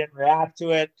it. I didn't react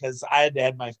to it because I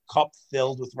had my cup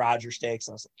filled with Rodgers takes.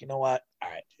 I was like, you know what? All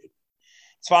right, dude.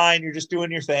 It's fine. You're just doing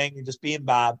your thing. You're just being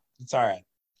Bob. It's all right.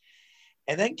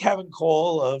 And then Kevin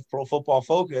Cole of Pro Football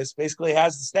Focus basically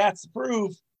has the stats to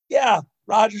prove, yeah,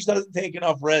 Rodgers doesn't take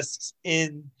enough risks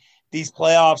in these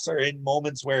playoffs or in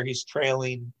moments where he's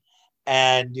trailing.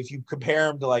 And if you compare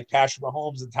him to like Patrick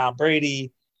Mahomes and Tom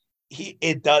Brady,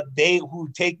 they who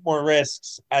take more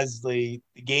risks as the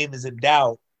game is in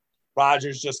doubt,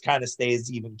 Rodgers just kind of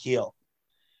stays even keel.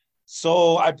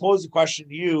 So I pose the question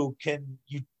to you: can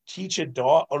you teach an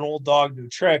old dog new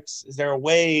tricks? Is there a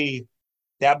way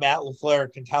that Matt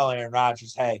LaFleur can tell Aaron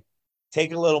Rodgers, hey,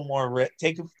 take a little more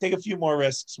take a few more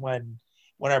risks when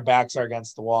our backs are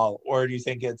against the wall? Or do you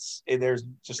think there's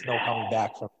just no coming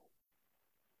back from it?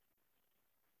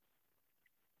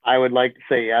 I would like to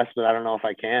say yes, but I don't know if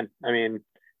I can. I mean,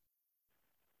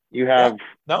 you have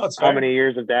it's how many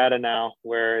years of data now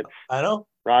where it's I know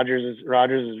Rodgers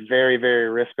is very, very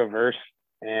risk averse,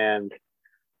 and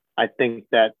I think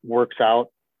that works out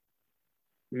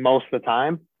most of the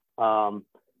time.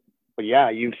 But yeah,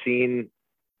 you've seen.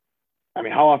 I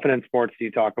mean, how often in sports do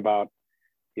you talk about,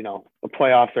 you know, the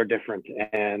playoffs are different,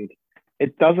 and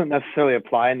it doesn't necessarily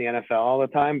apply in the NFL all the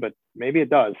time, but maybe it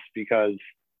does because,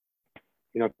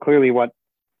 you know, clearly what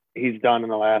he's done in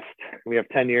the last, we have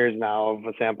 10 years now of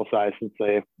a sample size since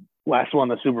they last won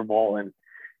the Super Bowl. And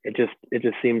it just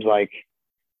seems like,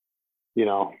 you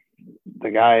know,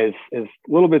 the guy is a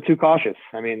little bit too cautious.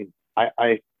 I mean,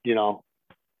 I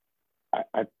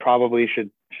probably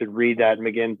should read that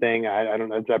McGinn thing. I don't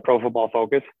know. Is that Pro Football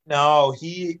Focus? No,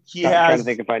 he I'm has, trying to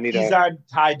think if I need he's on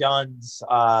Ty Dunn's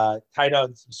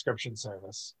subscription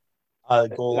service. Go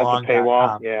along.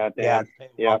 Paywall. Yeah. Damn.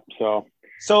 Yeah.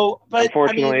 So, but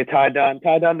unfortunately, I mean,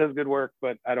 Ty Dunn does good work,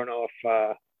 but I don't know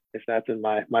if that's in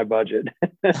my budget.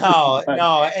 No,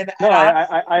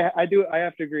 I do. I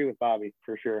have to agree with Bobby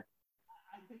for sure.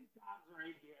 I think Bob's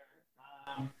right here,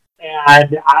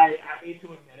 and I hate to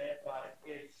admit it, but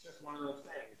it's just one of those things.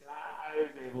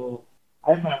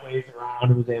 I have my ways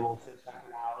around. Was able to check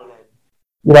it out, and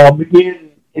you know, McGinn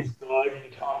is good, and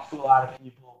he talks to a lot of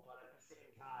people, but at the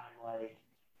same time, like.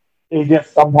 He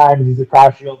just sometimes he's a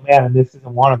crafty old man, and this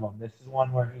isn't one of them. This is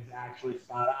one where he's actually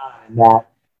spot on, and that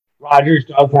Rodgers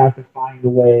does have to find a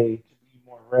way to be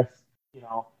more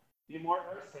be more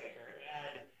risk taker.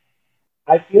 And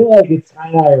I feel like it's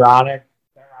kind of ironic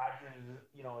that Rodgers,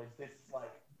 is this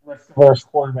like risk averse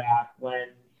quarterback when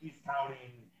he's touting,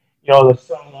 the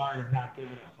subtle art of not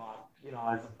giving a fuck,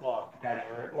 as a book that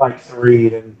he likes to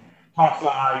read and talks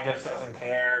about how he just doesn't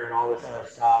care and all this other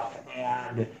stuff.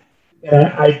 And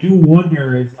I do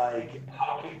wonder is like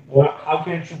how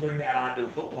can you bring that onto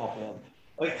the football field?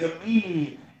 Like to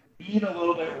me, being a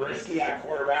little bit risky at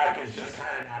quarterback is just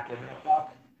kind of not giving a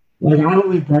fuck. Like I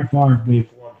don't think Brett Favre gave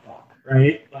one fuck,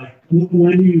 right? Like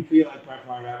when do you feel like Brett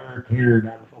Favre ever cared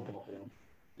on the football field?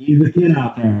 He's a kid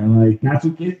out there, like that's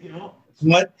what kids,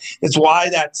 It's why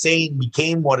that saying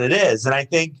became what it is, and I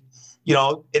think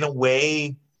in a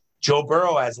way, Joe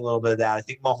Burrow has a little bit of that. I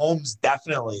think Mahomes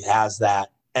definitely has that.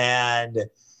 And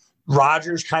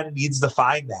Rodgers kind of needs to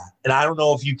find that. And I don't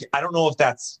know if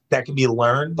that can be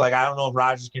learned. Like, I don't know if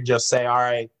Rodgers can just say, all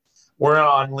right, we're going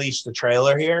to unleash the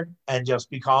trailer here and just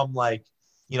become like,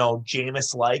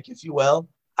 Jameis-like, if you will.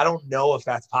 I don't know if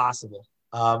that's possible.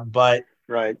 But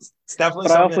right. It's definitely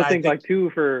but something I also think like too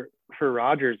for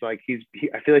Rodgers, like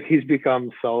I feel like he's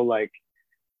become so like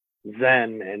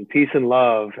Zen and peace and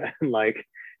love and like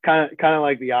kind of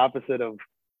like the opposite of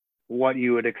what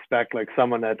you would expect, like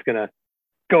someone that's gonna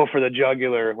go for the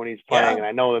jugular when he's playing. And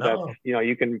I know that's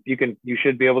you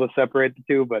should be able to separate the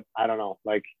two, but I don't know.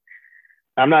 Like,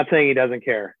 I'm not saying he doesn't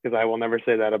care because I will never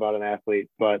say that about an athlete,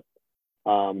 but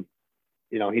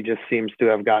he just seems to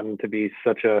have gotten to be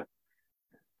such a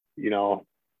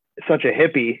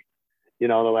hippie, the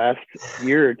last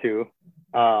year or two,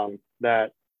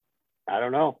 that I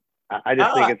don't know. I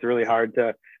just think it's really hard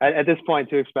to at this point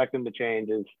to expect him to change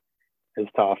is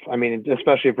tough. I mean,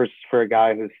 especially for a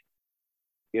guy who's,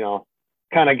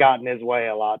 kind of gotten his way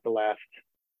a lot the last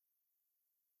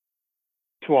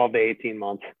 12 to 18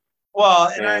 months. Well,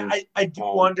 and I do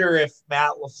wonder if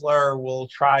Matt LaFleur will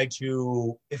try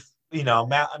to,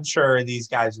 Matt, I'm sure these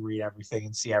guys read everything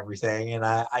and see everything. And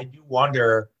I do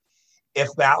wonder if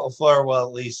Matt LaFleur will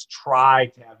at least try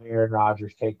to have Aaron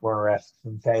Rodgers take more risks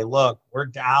and say, look, we're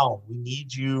down. We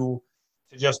need you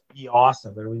to just be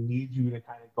awesome, and we need you to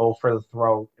kind of go for the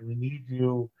throat, and we need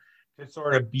you to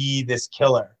sort of be this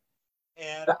killer.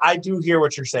 And I do hear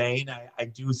what you're saying. I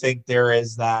do think there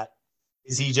is that.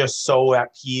 Is he just so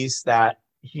at peace that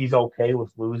he's okay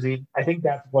with losing? I think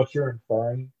that's what you're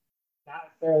inferring. Not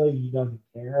necessarily he doesn't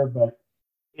care, but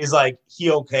is like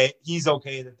he's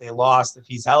okay that they lost if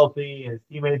he's healthy, his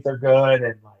teammates are good,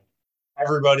 and like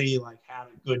everybody like had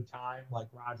a good time. Like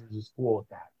Rodgers is cool with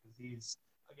that because he's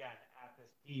again at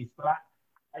this peace. But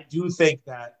I do think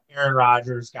that Aaron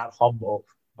Rodgers got humbled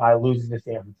by losing to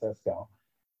San Francisco.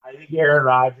 I think Aaron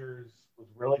Rodgers was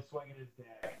really swinging his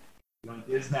dick.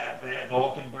 There's that Van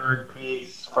Valkenburg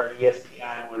piece for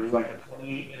ESPN where it's like a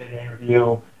 20-minute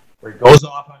interview where he goes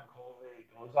off on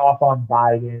COVID, goes off on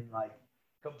Biden, like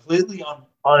completely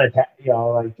unattached,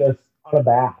 like just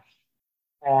unabashed.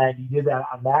 And he did that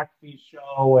on McAfee's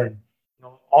show and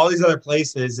all these other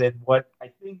places. And what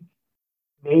I think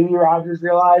maybe Rodgers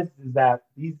realized is that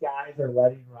these guys are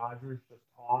letting Rodgers just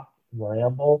talk and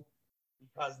ramble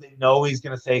because they know he's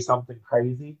going to say something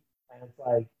crazy. And it's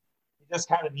like, you just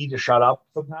kind of need to shut up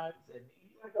sometimes. And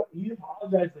he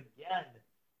apologized again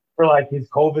for like his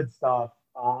COVID stuff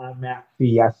on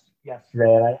McAfee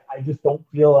yesterday. And I just don't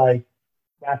feel like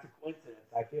that's a coincidence.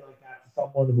 I feel like that's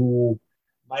someone who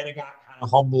might have got kind of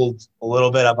humbled a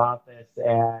little bit about this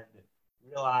and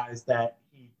realized that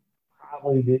he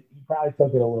probably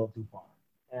took it a little too far.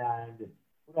 And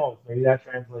who knows, maybe that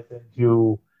translates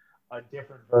into a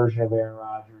different version of Aaron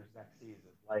Rodgers next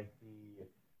season, like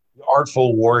the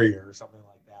Artful Warrior or something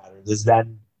like that, or the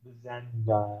Zen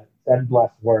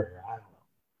Blessed Warrior. I don't know.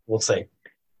 We'll see.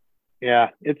 Yeah,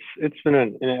 it's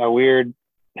been a weird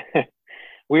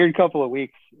weird couple of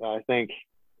weeks, I think,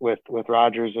 with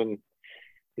Rodgers. And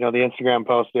the Instagram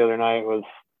post the other night was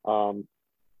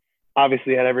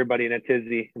obviously had everybody in a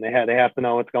tizzy, and they have to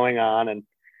know what's going on. And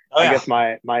I guess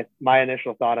my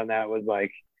initial thought on that was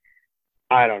like,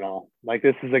 I don't know, like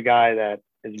this is a guy that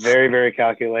is very, very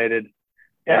calculated,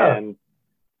 and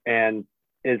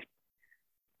is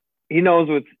he knows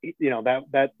what's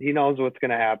that he knows what's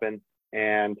going to happen.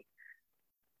 And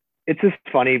it's just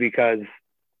funny because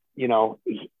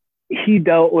he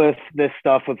dealt with this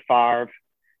stuff with Favre,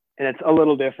 and it's a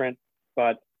little different,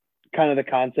 but kind of the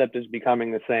concept is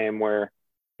becoming the same where,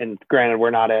 and granted,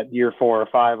 we're not at year 4 or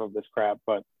 5 of this crap,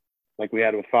 but like we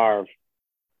had with Favre.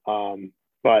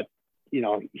 But,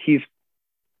 he's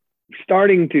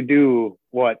starting to do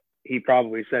what he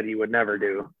probably said he would never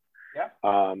do.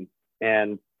 Yeah.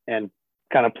 And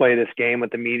kind of play this game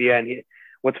with the media. And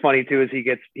what's funny too, is he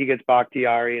gets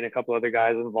Bakhtiari and a couple other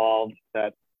guys involved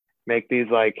that make these,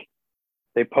 like,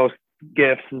 they post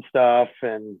GIFs and stuff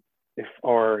and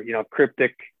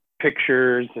cryptic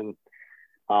pictures, and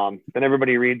then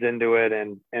everybody reads into it,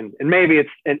 and maybe it's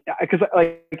because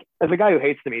like as a guy who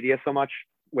hates the media so much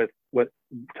with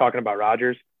talking about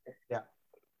Rodgers,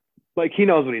 like he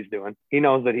knows what he's doing. He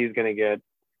knows that he's going to get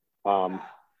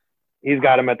he's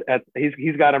got him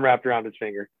he's got him wrapped around his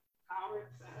finger. Howard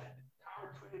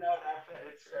tweeted out after that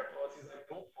Instagram post, he's like,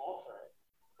 don't fall for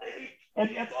it.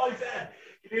 And that's all he said.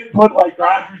 He didn't put like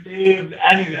Rodgers' name,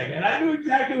 anything, and I knew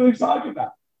exactly what he was talking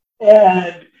about.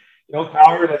 And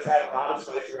Howard has had a lot of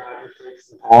spicy Rodgers tricks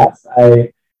in the past.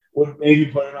 I would maybe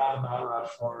put it on the Mount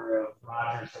Rushmore of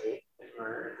Rodgers hate if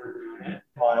we're doing it,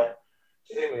 but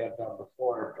today we have done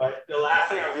before. But the last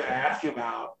thing I was going to ask you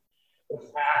about was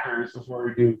the Packers before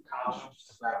we do college hoops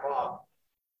to wrap up.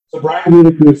 So Brian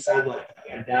Gutekunst said like the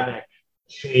pandemic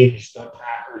changed the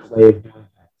Packers' way of doing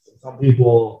things. And some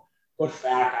people push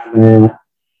back on that.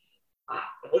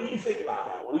 What do you think about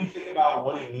that? What do you think about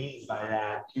what he means by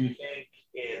that? Do you think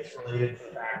it's related to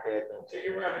the fact that no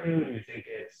ticket revenue? Do you think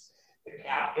it's the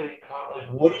cap getting cut? Like,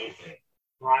 what do you think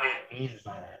Brian means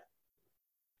by that?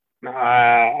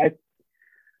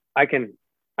 I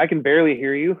can barely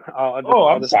hear you.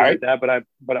 I'm just sorry. That,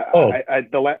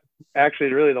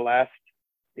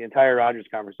 the entire Rodgers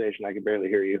conversation, I could barely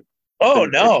hear you. Oh,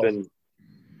 no.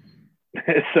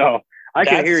 So I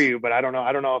can hear you, but I don't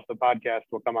know if the podcast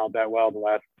will come out that well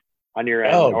on your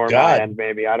end or my end,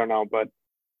 maybe. I don't know, but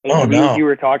you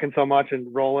were talking so much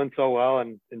and rolling so well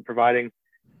and providing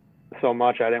so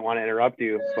much. I didn't want to interrupt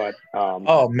you, but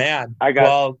oh man, I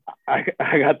got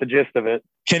the gist of it.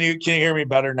 Can you hear me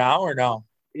better now or no?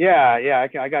 Yeah,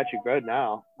 I got you good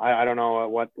now. I don't know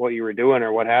what you were doing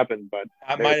or what happened, but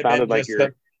it sounded like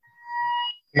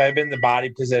might have been the body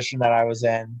position that I was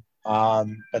in.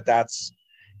 But that's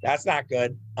not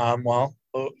good. Well,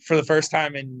 for the first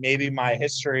time in maybe my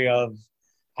history of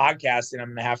podcasting, I'm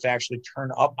gonna have to actually turn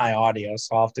up my audio,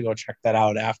 so I'll have to go check that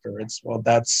out afterwards. Well,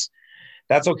 that's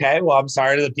That's okay. Well, I'm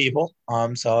sorry to the people.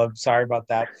 So I'm sorry about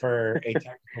that for a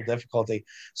technical difficulty.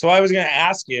 So what I was going to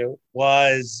ask you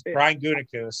was Brian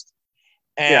Gutekunst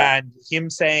Yeah, and him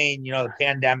saying, you know, the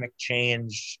pandemic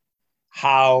changed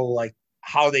how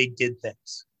they did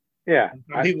things. yeah, And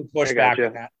some people push I got back you.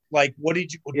 on that. Like, do you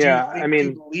Yeah, I think, do you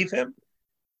mean, believe him?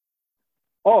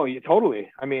 oh, yeah,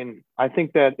 totally. I mean, I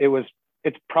think that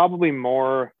it's probably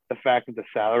more the fact that the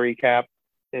salary cap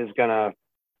is gonna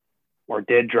or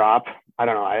did drop. I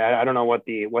don't know. I don't know what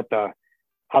the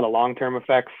how the long term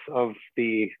effects of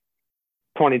the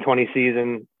 2020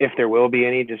 season, if there will be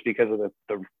any, just because of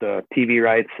the TV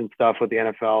rights and stuff with the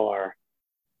NFL are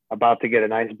about to get a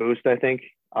nice boost, I think.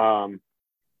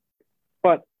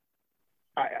 But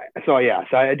so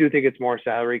I do think it's more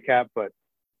salary cap, but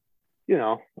you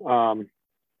know,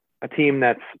 a team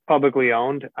that's publicly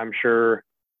owned, I'm sure,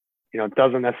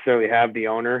 doesn't necessarily have the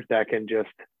owner that can just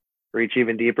reach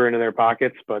even deeper into their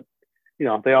pockets. But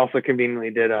they also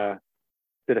conveniently did a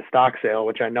stock sale,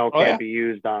 which I know Oh yeah, can't be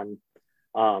used on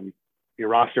your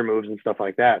roster moves and stuff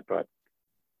like that. But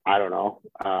I don't know.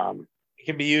 it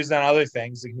can be used on other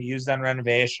things. It can be used on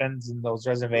renovations and those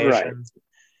Right. reservations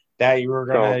that you were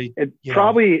So gonna, it you know,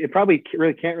 probably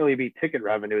really can't really be ticket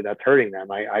revenue that's hurting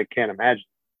them. I can't imagine.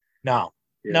 no,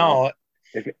 You know, no.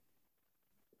 if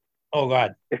Oh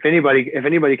God, if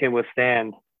anybody can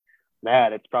withstand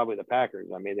that, it's probably the Packers.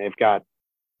 I mean, they've got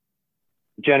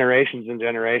generations and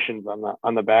generations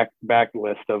on the back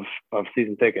list of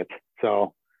season tickets.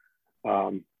 So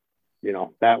um,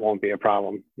 that won't be a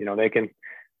problem.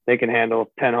 They can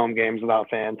handle 10 home games without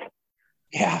fans.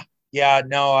 yeah, yeah.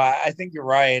 No, I think you're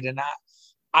right, and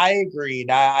I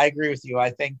agreed. I agree with you.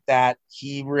 I think that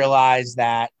he realized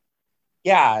that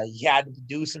yeah, he had to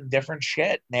do some different shit.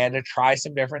 And they had to try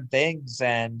some different things.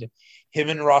 And him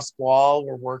and Russ Wall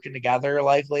were working together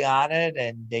lively on it.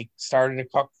 And they started to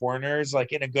cut corners,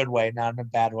 like in a good way, not in a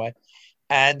bad way.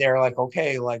 And they're like,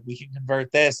 okay, like we can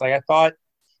convert this. Like I thought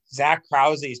Zach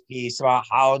Krause's piece about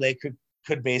how they could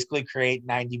basically create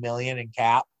 90 million in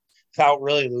cap without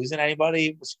really losing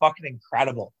anybody was fucking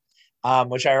incredible.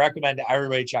 Which I recommend to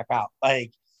everybody check out.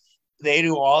 Like they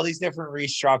do all these different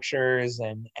restructures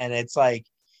and it's like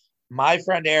my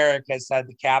friend Eric has said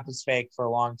the cap is fake for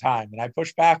a long time, and I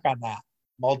pushed back on that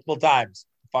multiple times.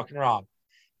 Fucking wrong.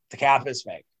 The cap is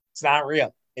fake. It's not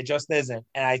real. It just isn't.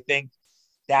 And I think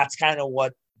that's kind of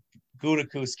what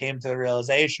Gutekunst came to the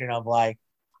realization of like,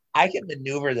 I can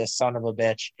maneuver this son of a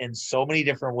bitch in so many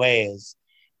different ways.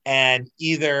 And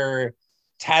either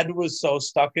Ted was so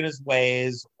stuck in his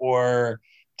ways or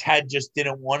Ted just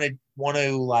didn't want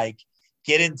to like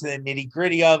get into the nitty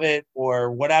gritty of it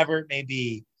or whatever it may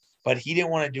be. But he didn't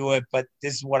want to do it. But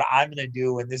this is what I'm going to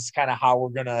do. And this is kind of how we're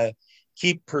going to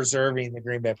keep preserving the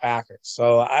Green Bay Packers.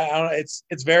 So I don't know.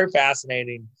 It's very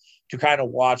fascinating to kind of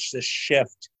watch this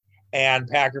shift and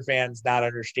Packer fans not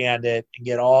understand it and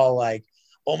get all like,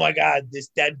 oh my God, this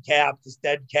dead cap.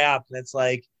 And it's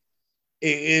like,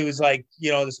 it was like,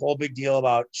 this whole big deal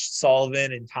about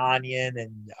Sullivan and Tanyan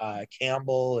and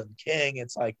Campbell and King.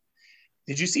 It's like,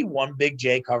 did you see one Big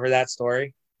J cover that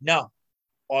story? No.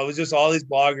 Well, it was just all these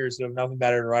bloggers who have nothing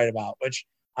better to write about, which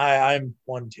I'm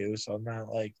one too. So I'm not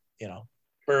like,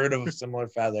 bird of a similar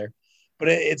feather. But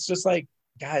it's just like,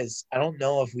 guys, I don't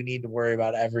know if we need to worry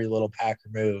about every little Packer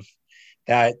move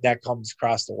that comes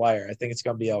across the wire. I think it's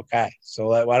going to be okay.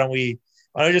 So why don't we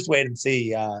just wait and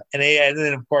see? And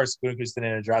then of course Gutekunst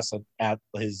didn't address it at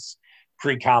his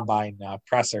pre-combine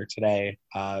presser today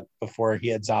before he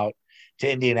heads out to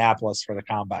Indianapolis for the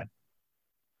combine.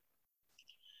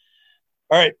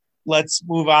 All right, let's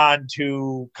move on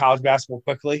to college basketball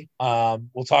quickly.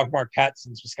 We'll talk Marquette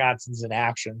since Wisconsin's in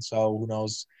action, so who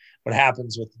knows what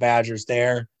happens with the Badgers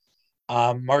there.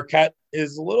 Marquette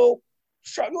is a little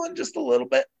struggling, just a little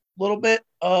bit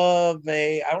of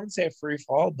I wouldn't say a free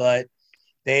fall, but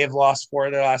they have lost 4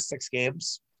 of their last 6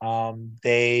 games.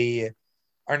 They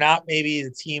are not maybe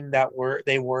the team that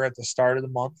they were at the start of the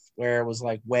month, where it was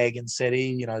like Wagon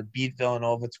City, beat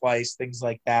Villanova twice, things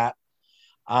like that.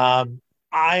 Um,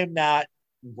 I'm not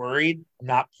worried. I'm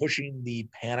not pushing the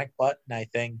panic button. I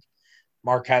think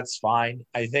Marquette's fine.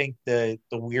 I think the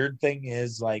weird thing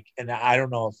is like, and I don't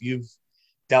know if you've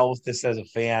dealt with this as a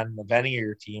fan of any of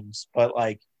your teams, but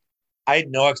like I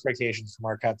had no expectations for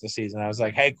Marquette this season. I was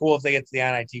like, hey, cool if they get to the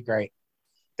NIT, great.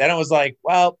 Then it was like,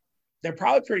 well, they're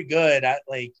probably pretty good at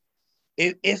like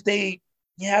if they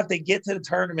get to the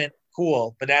tournament,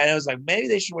 cool. But then I was like, maybe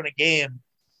they should win a game.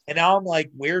 And now I'm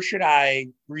like, where should I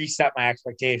reset my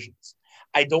expectations?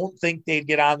 I don't think they'd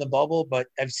get on the bubble, but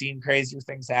I've seen crazier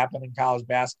things happen in college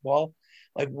basketball.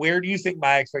 Like, where do you think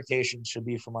my expectations should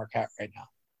be for Marquette right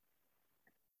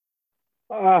now?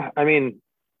 I mean,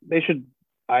 they should.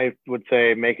 I would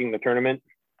say making the tournament.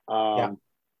 Yeah.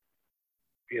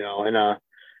 In a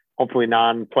hopefully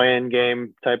non-playing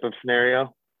game type of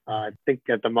scenario. I think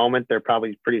at the moment they're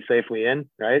probably pretty safely in,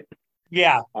 right?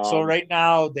 Yeah. So right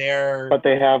now they're. But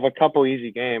they have a couple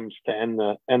easy games to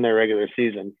end their regular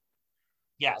season.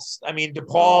 Yes, I mean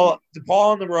DePaul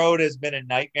on the road has been a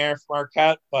nightmare for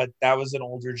Marquette, but that was an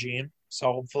old regime,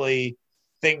 so hopefully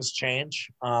things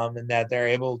change, and that they're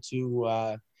able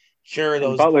to cure And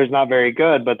those. Butler's not very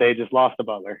good, but they just lost to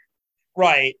Butler.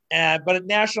 Right, but at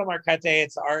National Marquette Day,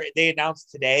 they announced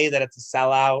today that it's a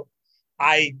sellout.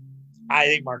 I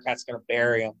think Marquette's going to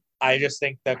bury them. I just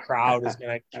think the crowd is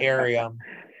going to carry them.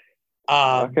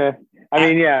 Okay, I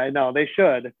mean, yeah, no, they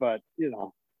should, but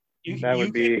that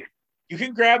would be. You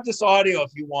can grab this audio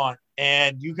if you want,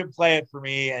 and you can play it for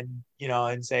me, and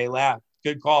and say, "Laugh,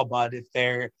 good call, bud." If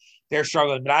they're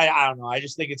struggling, but I don't know. I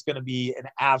just think it's going to be an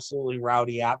absolutely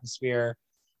rowdy atmosphere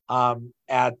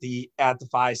at the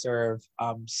Fiserv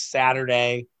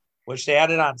Saturday, which they had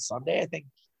it on Sunday. I think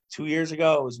 2 years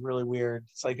ago. It was really weird.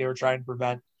 It's like they were trying to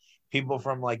prevent people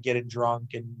from like getting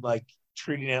drunk and like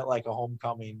treating it like a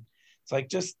homecoming. It's like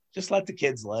just let the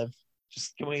kids live.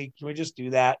 Just can we just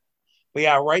do that? But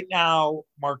yeah, right now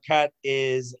Marquette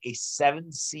is a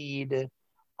 7 seed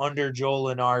under Joe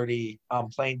Lunardi,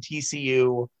 playing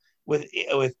TCU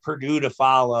with Purdue to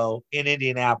follow in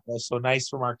Indianapolis. So nice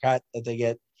for Marquette that they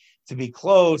get to be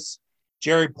close.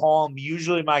 Jerry Palm,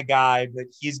 usually my guy, but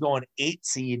he's going 8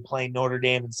 seed playing Notre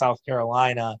Dame in South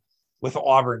Carolina with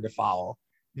Auburn to follow.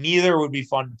 Neither would be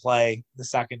fun to play the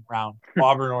second round,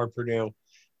 Auburn or Purdue.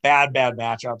 Bad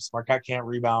matchups. Marquette can't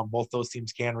rebound. Both those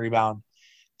teams can rebound.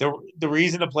 The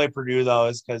reason to play Purdue, though,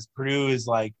 is because Purdue is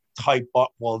like tight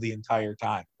butthole the entire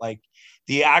time. Like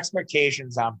the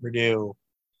expectations on Purdue,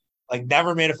 like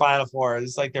never made a Final Four.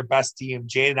 It's like their best team.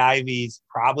 Jaden Ivey's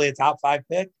probably a top 5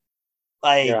 pick.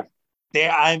 Like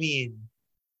I mean,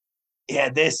 yeah,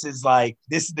 this is the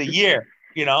year,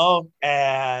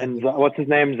 and what's his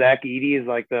name? Zach Edey is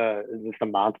is this a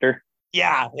monster?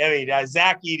 Yeah, I mean,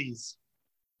 Zach Edey's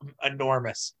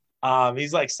enormous.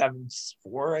 He's like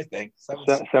 7'4", I think.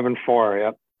 7'4",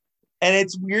 yep. And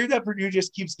it's weird that Purdue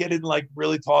just keeps getting like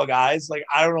really tall guys. Like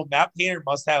I don't know, Matt Painter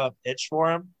must have a pitch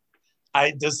for him.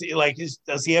 Does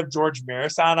he have George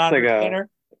Marison on Painter?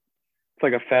 It's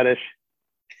like a fetish.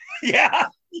 Yeah,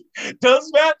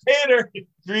 does Matt Painter?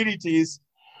 Greedy tease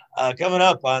coming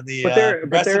up on the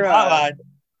Progressive Hotline.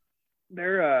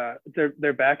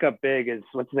 Their backup big is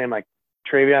what's his name, like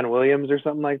Travion Williams or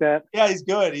something like that. Yeah, he's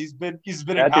good. He's been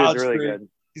in college really good.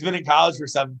 He's been in college for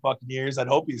 7 fucking years. I'd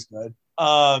hope he's good.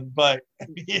 But I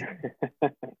mean,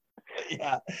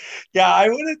 yeah, I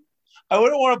wouldn't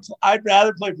want to. I'd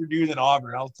rather play Purdue than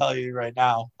Auburn. I'll tell you right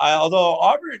now. Although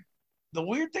Auburn, the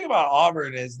weird thing about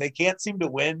Auburn is they can't seem to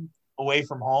win away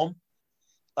from home.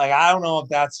 Like I don't know if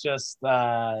that's just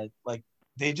like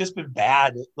they've just been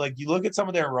bad. Like you look at some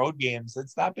of their road games,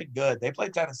 it's not been good. They play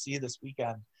Tennessee this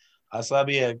weekend. So that'll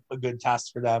be a good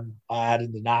test for them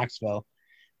heading to Knoxville.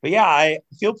 But yeah, I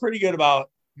feel pretty good about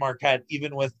Marquette,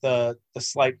 even with the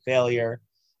slight failure.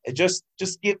 It just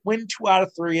win 2 out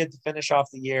of 3 to finish off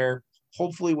the year.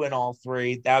 Hopefully win all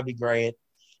 3. That would be great.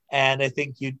 And I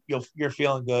think you're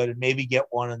feeling good, and maybe get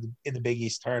one in the Big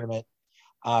East tournament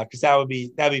because that'd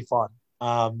be fun.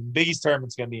 Big East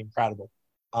tournament's going to be incredible.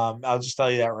 I'll just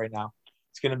tell you that right now.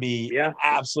 It's going to be an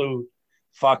absolute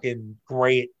fucking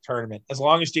great tournament as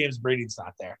long as James Breeding's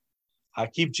not there.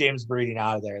 Keep James Breeding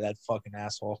out of there, that fucking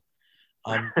asshole.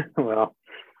 Well,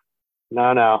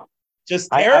 no, just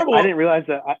terrible. I didn't realize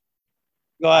that.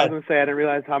 Go ahead. I was gonna say I didn't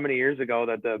realize how many years ago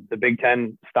that the Big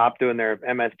Ten stopped doing their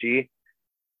MSG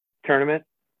tournament.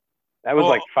 That was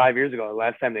like 5 years ago. The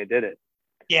last time they did it.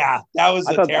 Yeah, that was.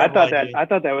 I thought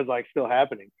that was like still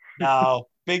happening. No,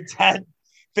 Big Ten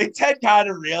kind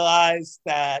of realized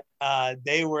that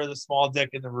they were the small dick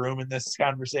in the room in this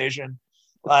conversation.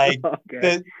 Like,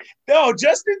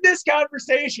 just in this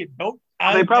conversation.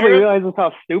 They probably realized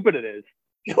how stupid it is.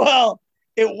 Well,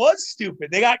 it was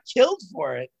stupid. They got killed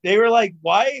for it. They were like,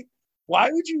 why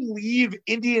would you leave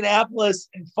Indianapolis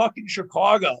and fucking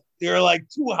Chicago? They're like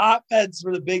 2 hotbeds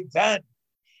for the Big Ten.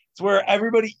 It's where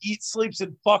everybody eats, sleeps,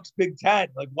 and fucks Big Ten.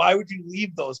 Like, why would you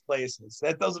leave those places?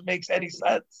 That doesn't make any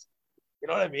sense. You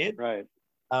know what I mean? Right.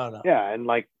 I don't know. Yeah, and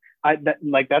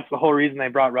that's the whole reason they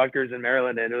brought Rutgers and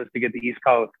Maryland in. It was to get the East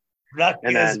Coast. Rutgers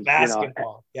and then,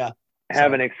 basketball.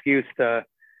 Have an excuse to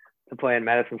play in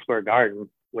Madison Square Garden,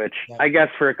 which I guess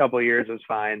for a couple of years was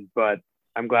fine, but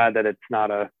I'm glad that it's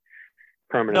not a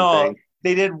permanent thing.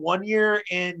 They did 1 year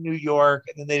in New York,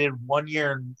 and then they did 1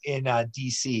 year in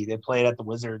DC. They played at the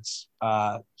Wizards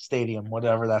Stadium,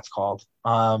 whatever that's called.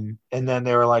 And then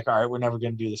they were like, "All right, we're never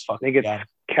going to do this fucking I think again."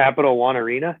 it's Capital One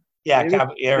Arena. Yeah, maybe,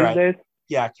 yeah, right. days.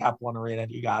 Yeah, Cap One Arena.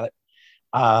 You got it.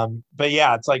 But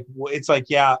yeah, it's like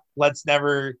yeah, let's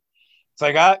never. It's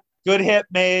like good hit,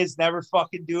 Mays. Never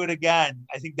fucking do it again.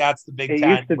 I think that's the Big It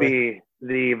Ten. used to be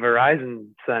the Verizon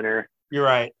Center. You're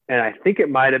right. And I think it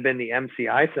might have been the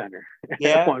MCI Center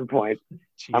at one point.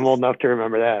 Jeez. I'm old enough to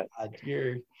remember that. God,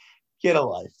 get a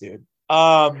life, dude.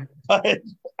 But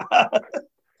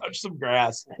touch some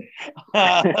grass.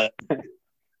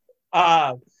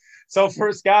 So for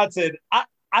Wisconsin,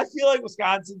 I feel like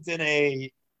Wisconsin's in a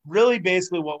really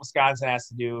basically what Wisconsin has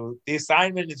to do. The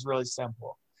assignment is really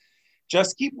simple.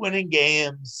 Just keep winning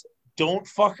games. Don't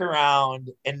fuck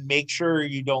around and make sure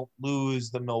you don't lose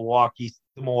the Milwaukee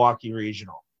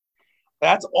regional.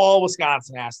 That's all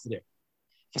Wisconsin has to do.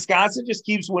 Wisconsin just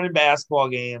keeps winning basketball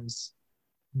games.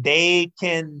 They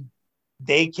can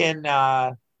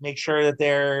make sure that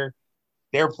they're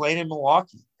playing in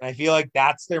Milwaukee. And I feel like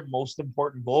that's their most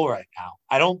important goal right now.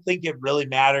 I don't think it really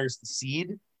matters the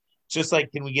seed. It's just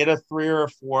like, can we get a 3 or a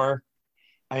 4?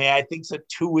 I mean, I think a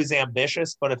 2 is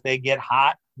ambitious, but if they get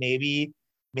hot, maybe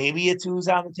a 2 is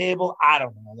on the table. I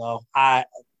don't know though.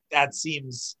 That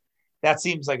seems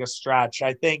like a stretch.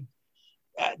 I think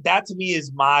that to me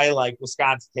is my like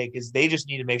Wisconsin take is they just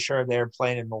need to make sure they're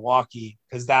playing in Milwaukee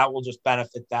because that will just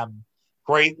benefit them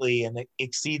greatly and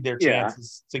exceed their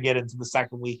chances to get into the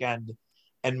second weekend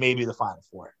and maybe the Final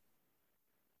Four.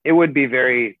 It would be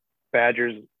very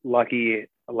Badgers lucky,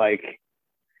 like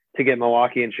to get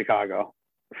Milwaukee and Chicago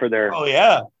for their,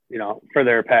 for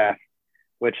their path,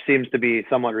 which seems to be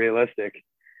somewhat realistic.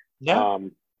 Yeah.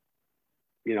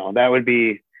 That would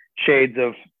be shades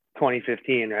of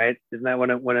 2015, right? Isn't that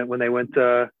when they went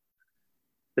to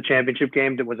the championship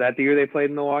game? Was that the year they played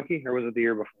in Milwaukee, or was it the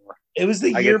year before? It was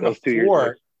the year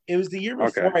before. It was the year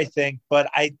before, okay. I think, but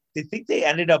I think they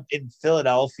ended up in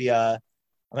Philadelphia.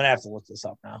 I'm gonna have to look this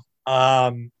up now.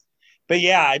 But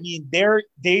yeah, I mean,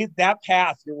 that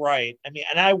path. You're right. I mean,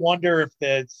 and I wonder if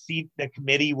the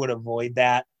committee would avoid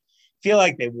that. I feel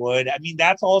like they would. I mean,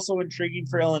 that's also intriguing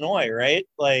for Illinois, right?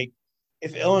 Like,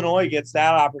 if Illinois gets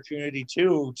that opportunity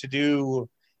too to do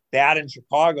that in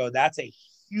Chicago, that's a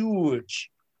huge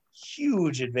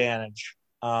advantage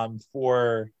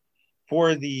for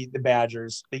the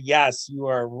Badgers. But yes, you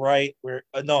are right.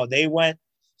 They went.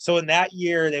 So in that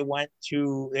year, they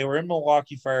were in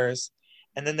Milwaukee first,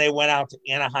 and then they went out to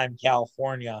Anaheim,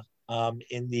 California,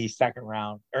 in the second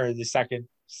round or the second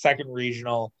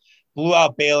regional, blew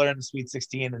out Baylor in the Sweet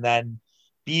 16, and then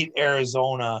beat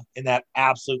Arizona in that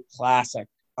absolute classic,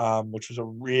 which was a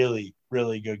really,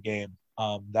 really good game.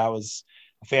 That was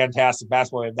a fantastic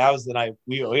basketball game. That was the night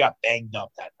we got banged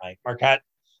up that night. Marquette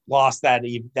lost that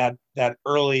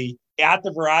early at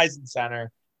the Verizon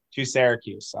Center to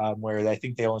Syracuse, where I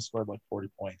think they only scored like 40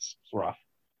 points. It's rough.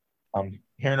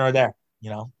 Here nor there,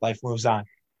 life moves on. I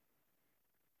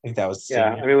think that was the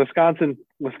same year. I mean,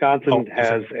 Wisconsin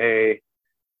has a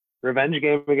revenge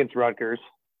game against Rutgers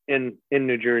in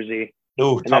New Jersey.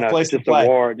 Ooh, tough place to play. A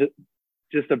war,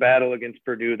 just a battle against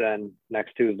Purdue then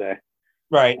next Tuesday.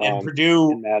 Right, and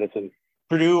Purdue in Madison.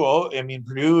 Purdue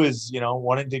is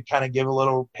wanting to kind of give a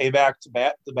little payback to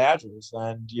the Badgers,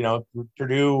 and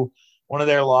Purdue, one of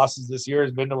their losses this year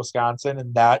has been to Wisconsin,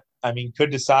 and that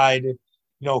could decide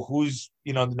who's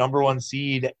the number 1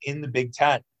 seed in the Big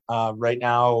Ten. Right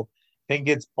now, I think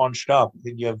it's bunched up. I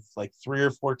think you have like 3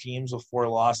 or 4 teams with 4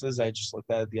 losses. I just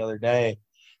looked at it the other day.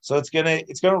 So it's gonna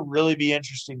really be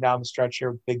interesting down the stretch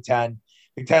here with Big Ten.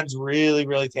 Big Ten's really,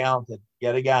 really talented.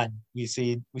 Yet again, we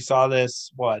saw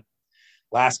this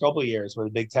last couple of years where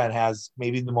the Big Ten has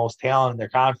maybe the most talent in their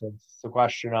conference. It's a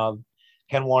question of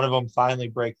can one of them finally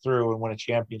break through and win a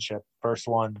championship? First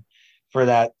one for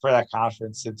that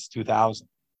conference since 2000.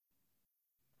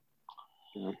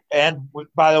 And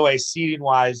by the way, seeding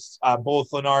wise,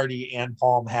 both Lenardi and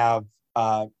Palm have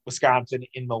Wisconsin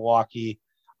in Milwaukee.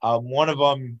 One of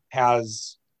them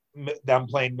has them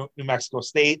playing New Mexico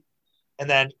State, and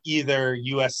then either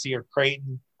USC or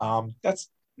Creighton. That's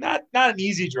not an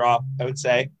easy draw, I would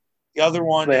say. The other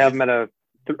one they have them at a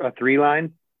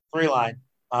 3-line. 3-line,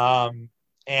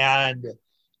 and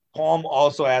Palm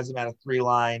also has them at a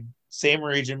 3-line. Same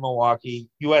region, Milwaukee.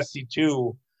 USC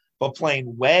 2, but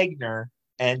playing Wagner.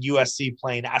 And USC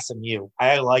playing SMU.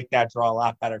 I like that draw a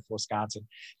lot better for Wisconsin.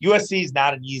 USC is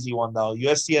not an easy one, though.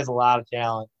 USC has a lot of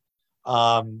talent.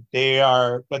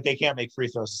 But they can't make free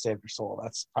throws to save their soul.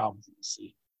 That's the problem with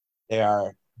USC. They are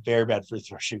a very bad free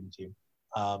throw shooting team,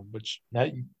 which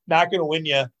not going to win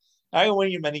you I can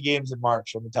win you many games in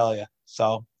March, let me tell you.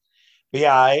 So, but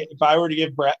yeah, if I were to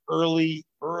give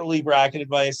early bracket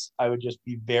advice, I would just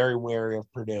be very wary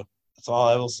of Purdue. That's all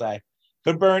I will say.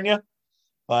 Could burn you,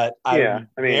 but I would Yeah, be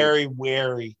I mean, very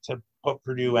wary to put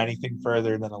Purdue anything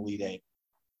further than Elite Eight.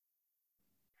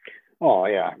 oh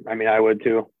yeah, I mean, I would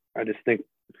too. I just think,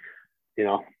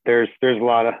 there's a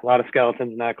lot of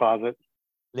skeletons in that closet.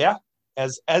 Yeah,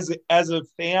 as a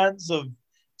fans of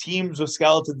teams with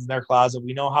skeletons in their closet,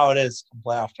 we know how it is come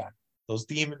playoff time. Those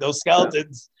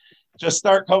skeletons just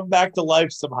start coming back to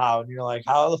life somehow, and you're like,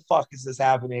 how the fuck is this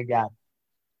happening again?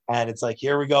 And it's like,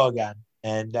 here we go again.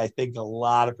 And I think a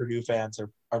lot of Purdue fans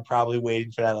are probably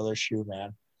waiting for that other shoe,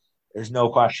 man. There's no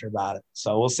question about it.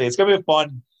 So we'll see. It's gonna be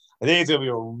fun. I think it's gonna be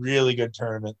a really good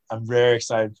tournament. I'm very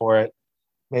excited for it.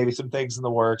 Maybe some things in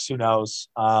the works. Who knows?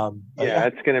 Yeah,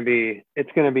 it's gonna be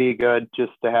good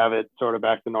just to have it sort of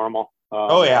back to normal.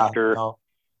 Oh yeah. After No.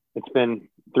 it's been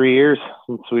 3 years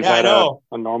since we've had a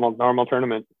normal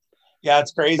tournament. Yeah,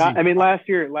 it's crazy. I mean, last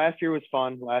year was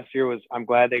fun. I'm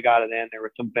glad they got it in. There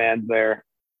were some fans there.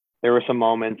 There were some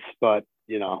moments, but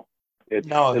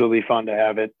it'll be fun to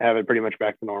have it pretty much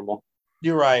back to normal.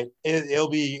 You're right. It'll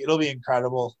be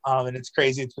incredible. And it's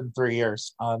crazy. It's been 3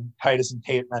 years. Titus and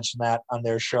Tate mentioned that on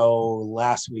their show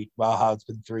last week about how it's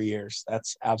been 3 years.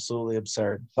 That's absolutely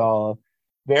absurd. So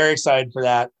very excited for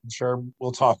that. I'm sure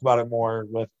we'll talk about it more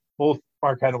with both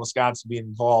Marquette and Wisconsin being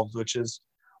involved, which is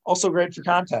also great for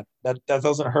content. That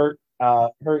doesn't hurt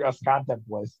us content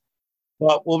wise.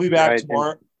 But we'll be back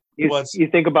tomorrow. You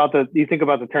think about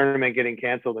the tournament getting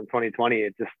canceled in 2020.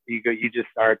 It just you just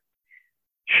start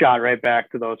shot right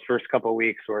back to those first couple of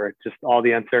weeks where it's just all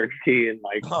the uncertainty and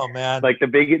oh man, like the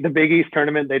Big East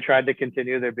tournament. They tried to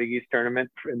continue their Big East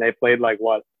tournament and they played like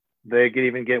what they could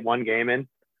even get one game in.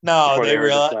 No, they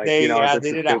did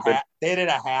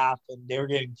a half and they were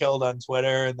getting killed on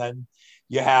Twitter. And then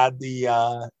you had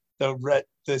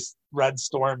this Red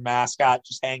Storm mascot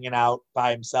just hanging out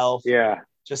by himself. Yeah.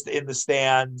 Just in the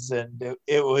stands. And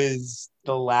it was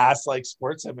the last like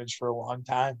sports image for a long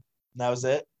time. And that was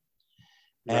it.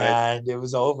 Right. And it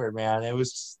was over, man. It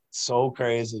was so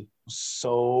crazy.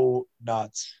 So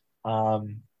nuts. That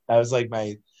was like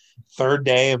my third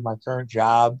day of my current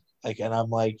job. And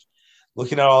I'm like,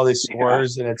 looking at all these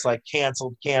scores and it's like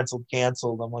canceled. I'm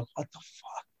like, what the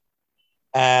fuck?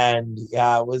 And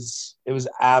yeah, it was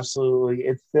absolutely,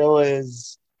 it still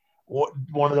is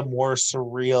one of the more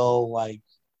surreal like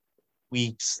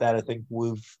weeks that I think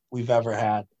we've ever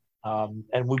had.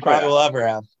 And we probably will ever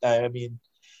have. I mean,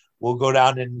 we'll go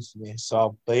down in infamy.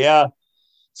 So, but yeah,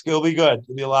 it's going to be good.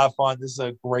 It'll be a lot of fun. This is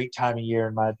a great time of year,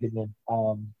 in my opinion.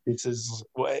 This is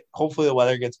hopefully the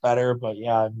weather gets better, but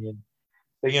yeah, I mean,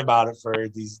 thinking about it for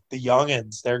the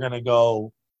youngins, they're going to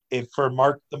go the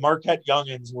Marquette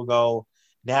youngins will go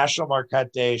National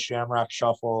Marquette Day, Shamrock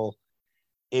Shuffle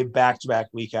in back-to-back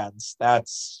weekends.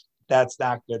 That's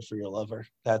not good for your liver.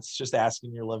 That's just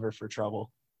asking your liver for trouble.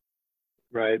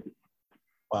 Right.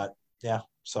 But yeah,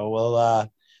 so we'll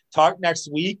talk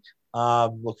next week.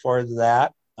 Look forward to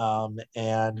that.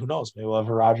 And who knows? Maybe we'll have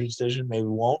a Rogers decision. Maybe we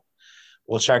won't.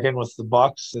 We'll check in with the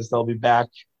Bucks as they'll be back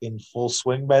in full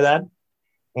swing by then.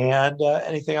 And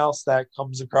anything else that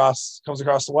comes across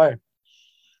the way.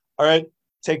 All right.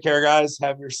 Take care, guys.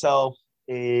 Have yourself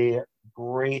a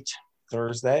great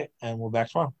Thursday, and we'll be back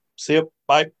tomorrow. See you.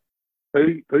 Bye.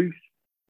 Peace.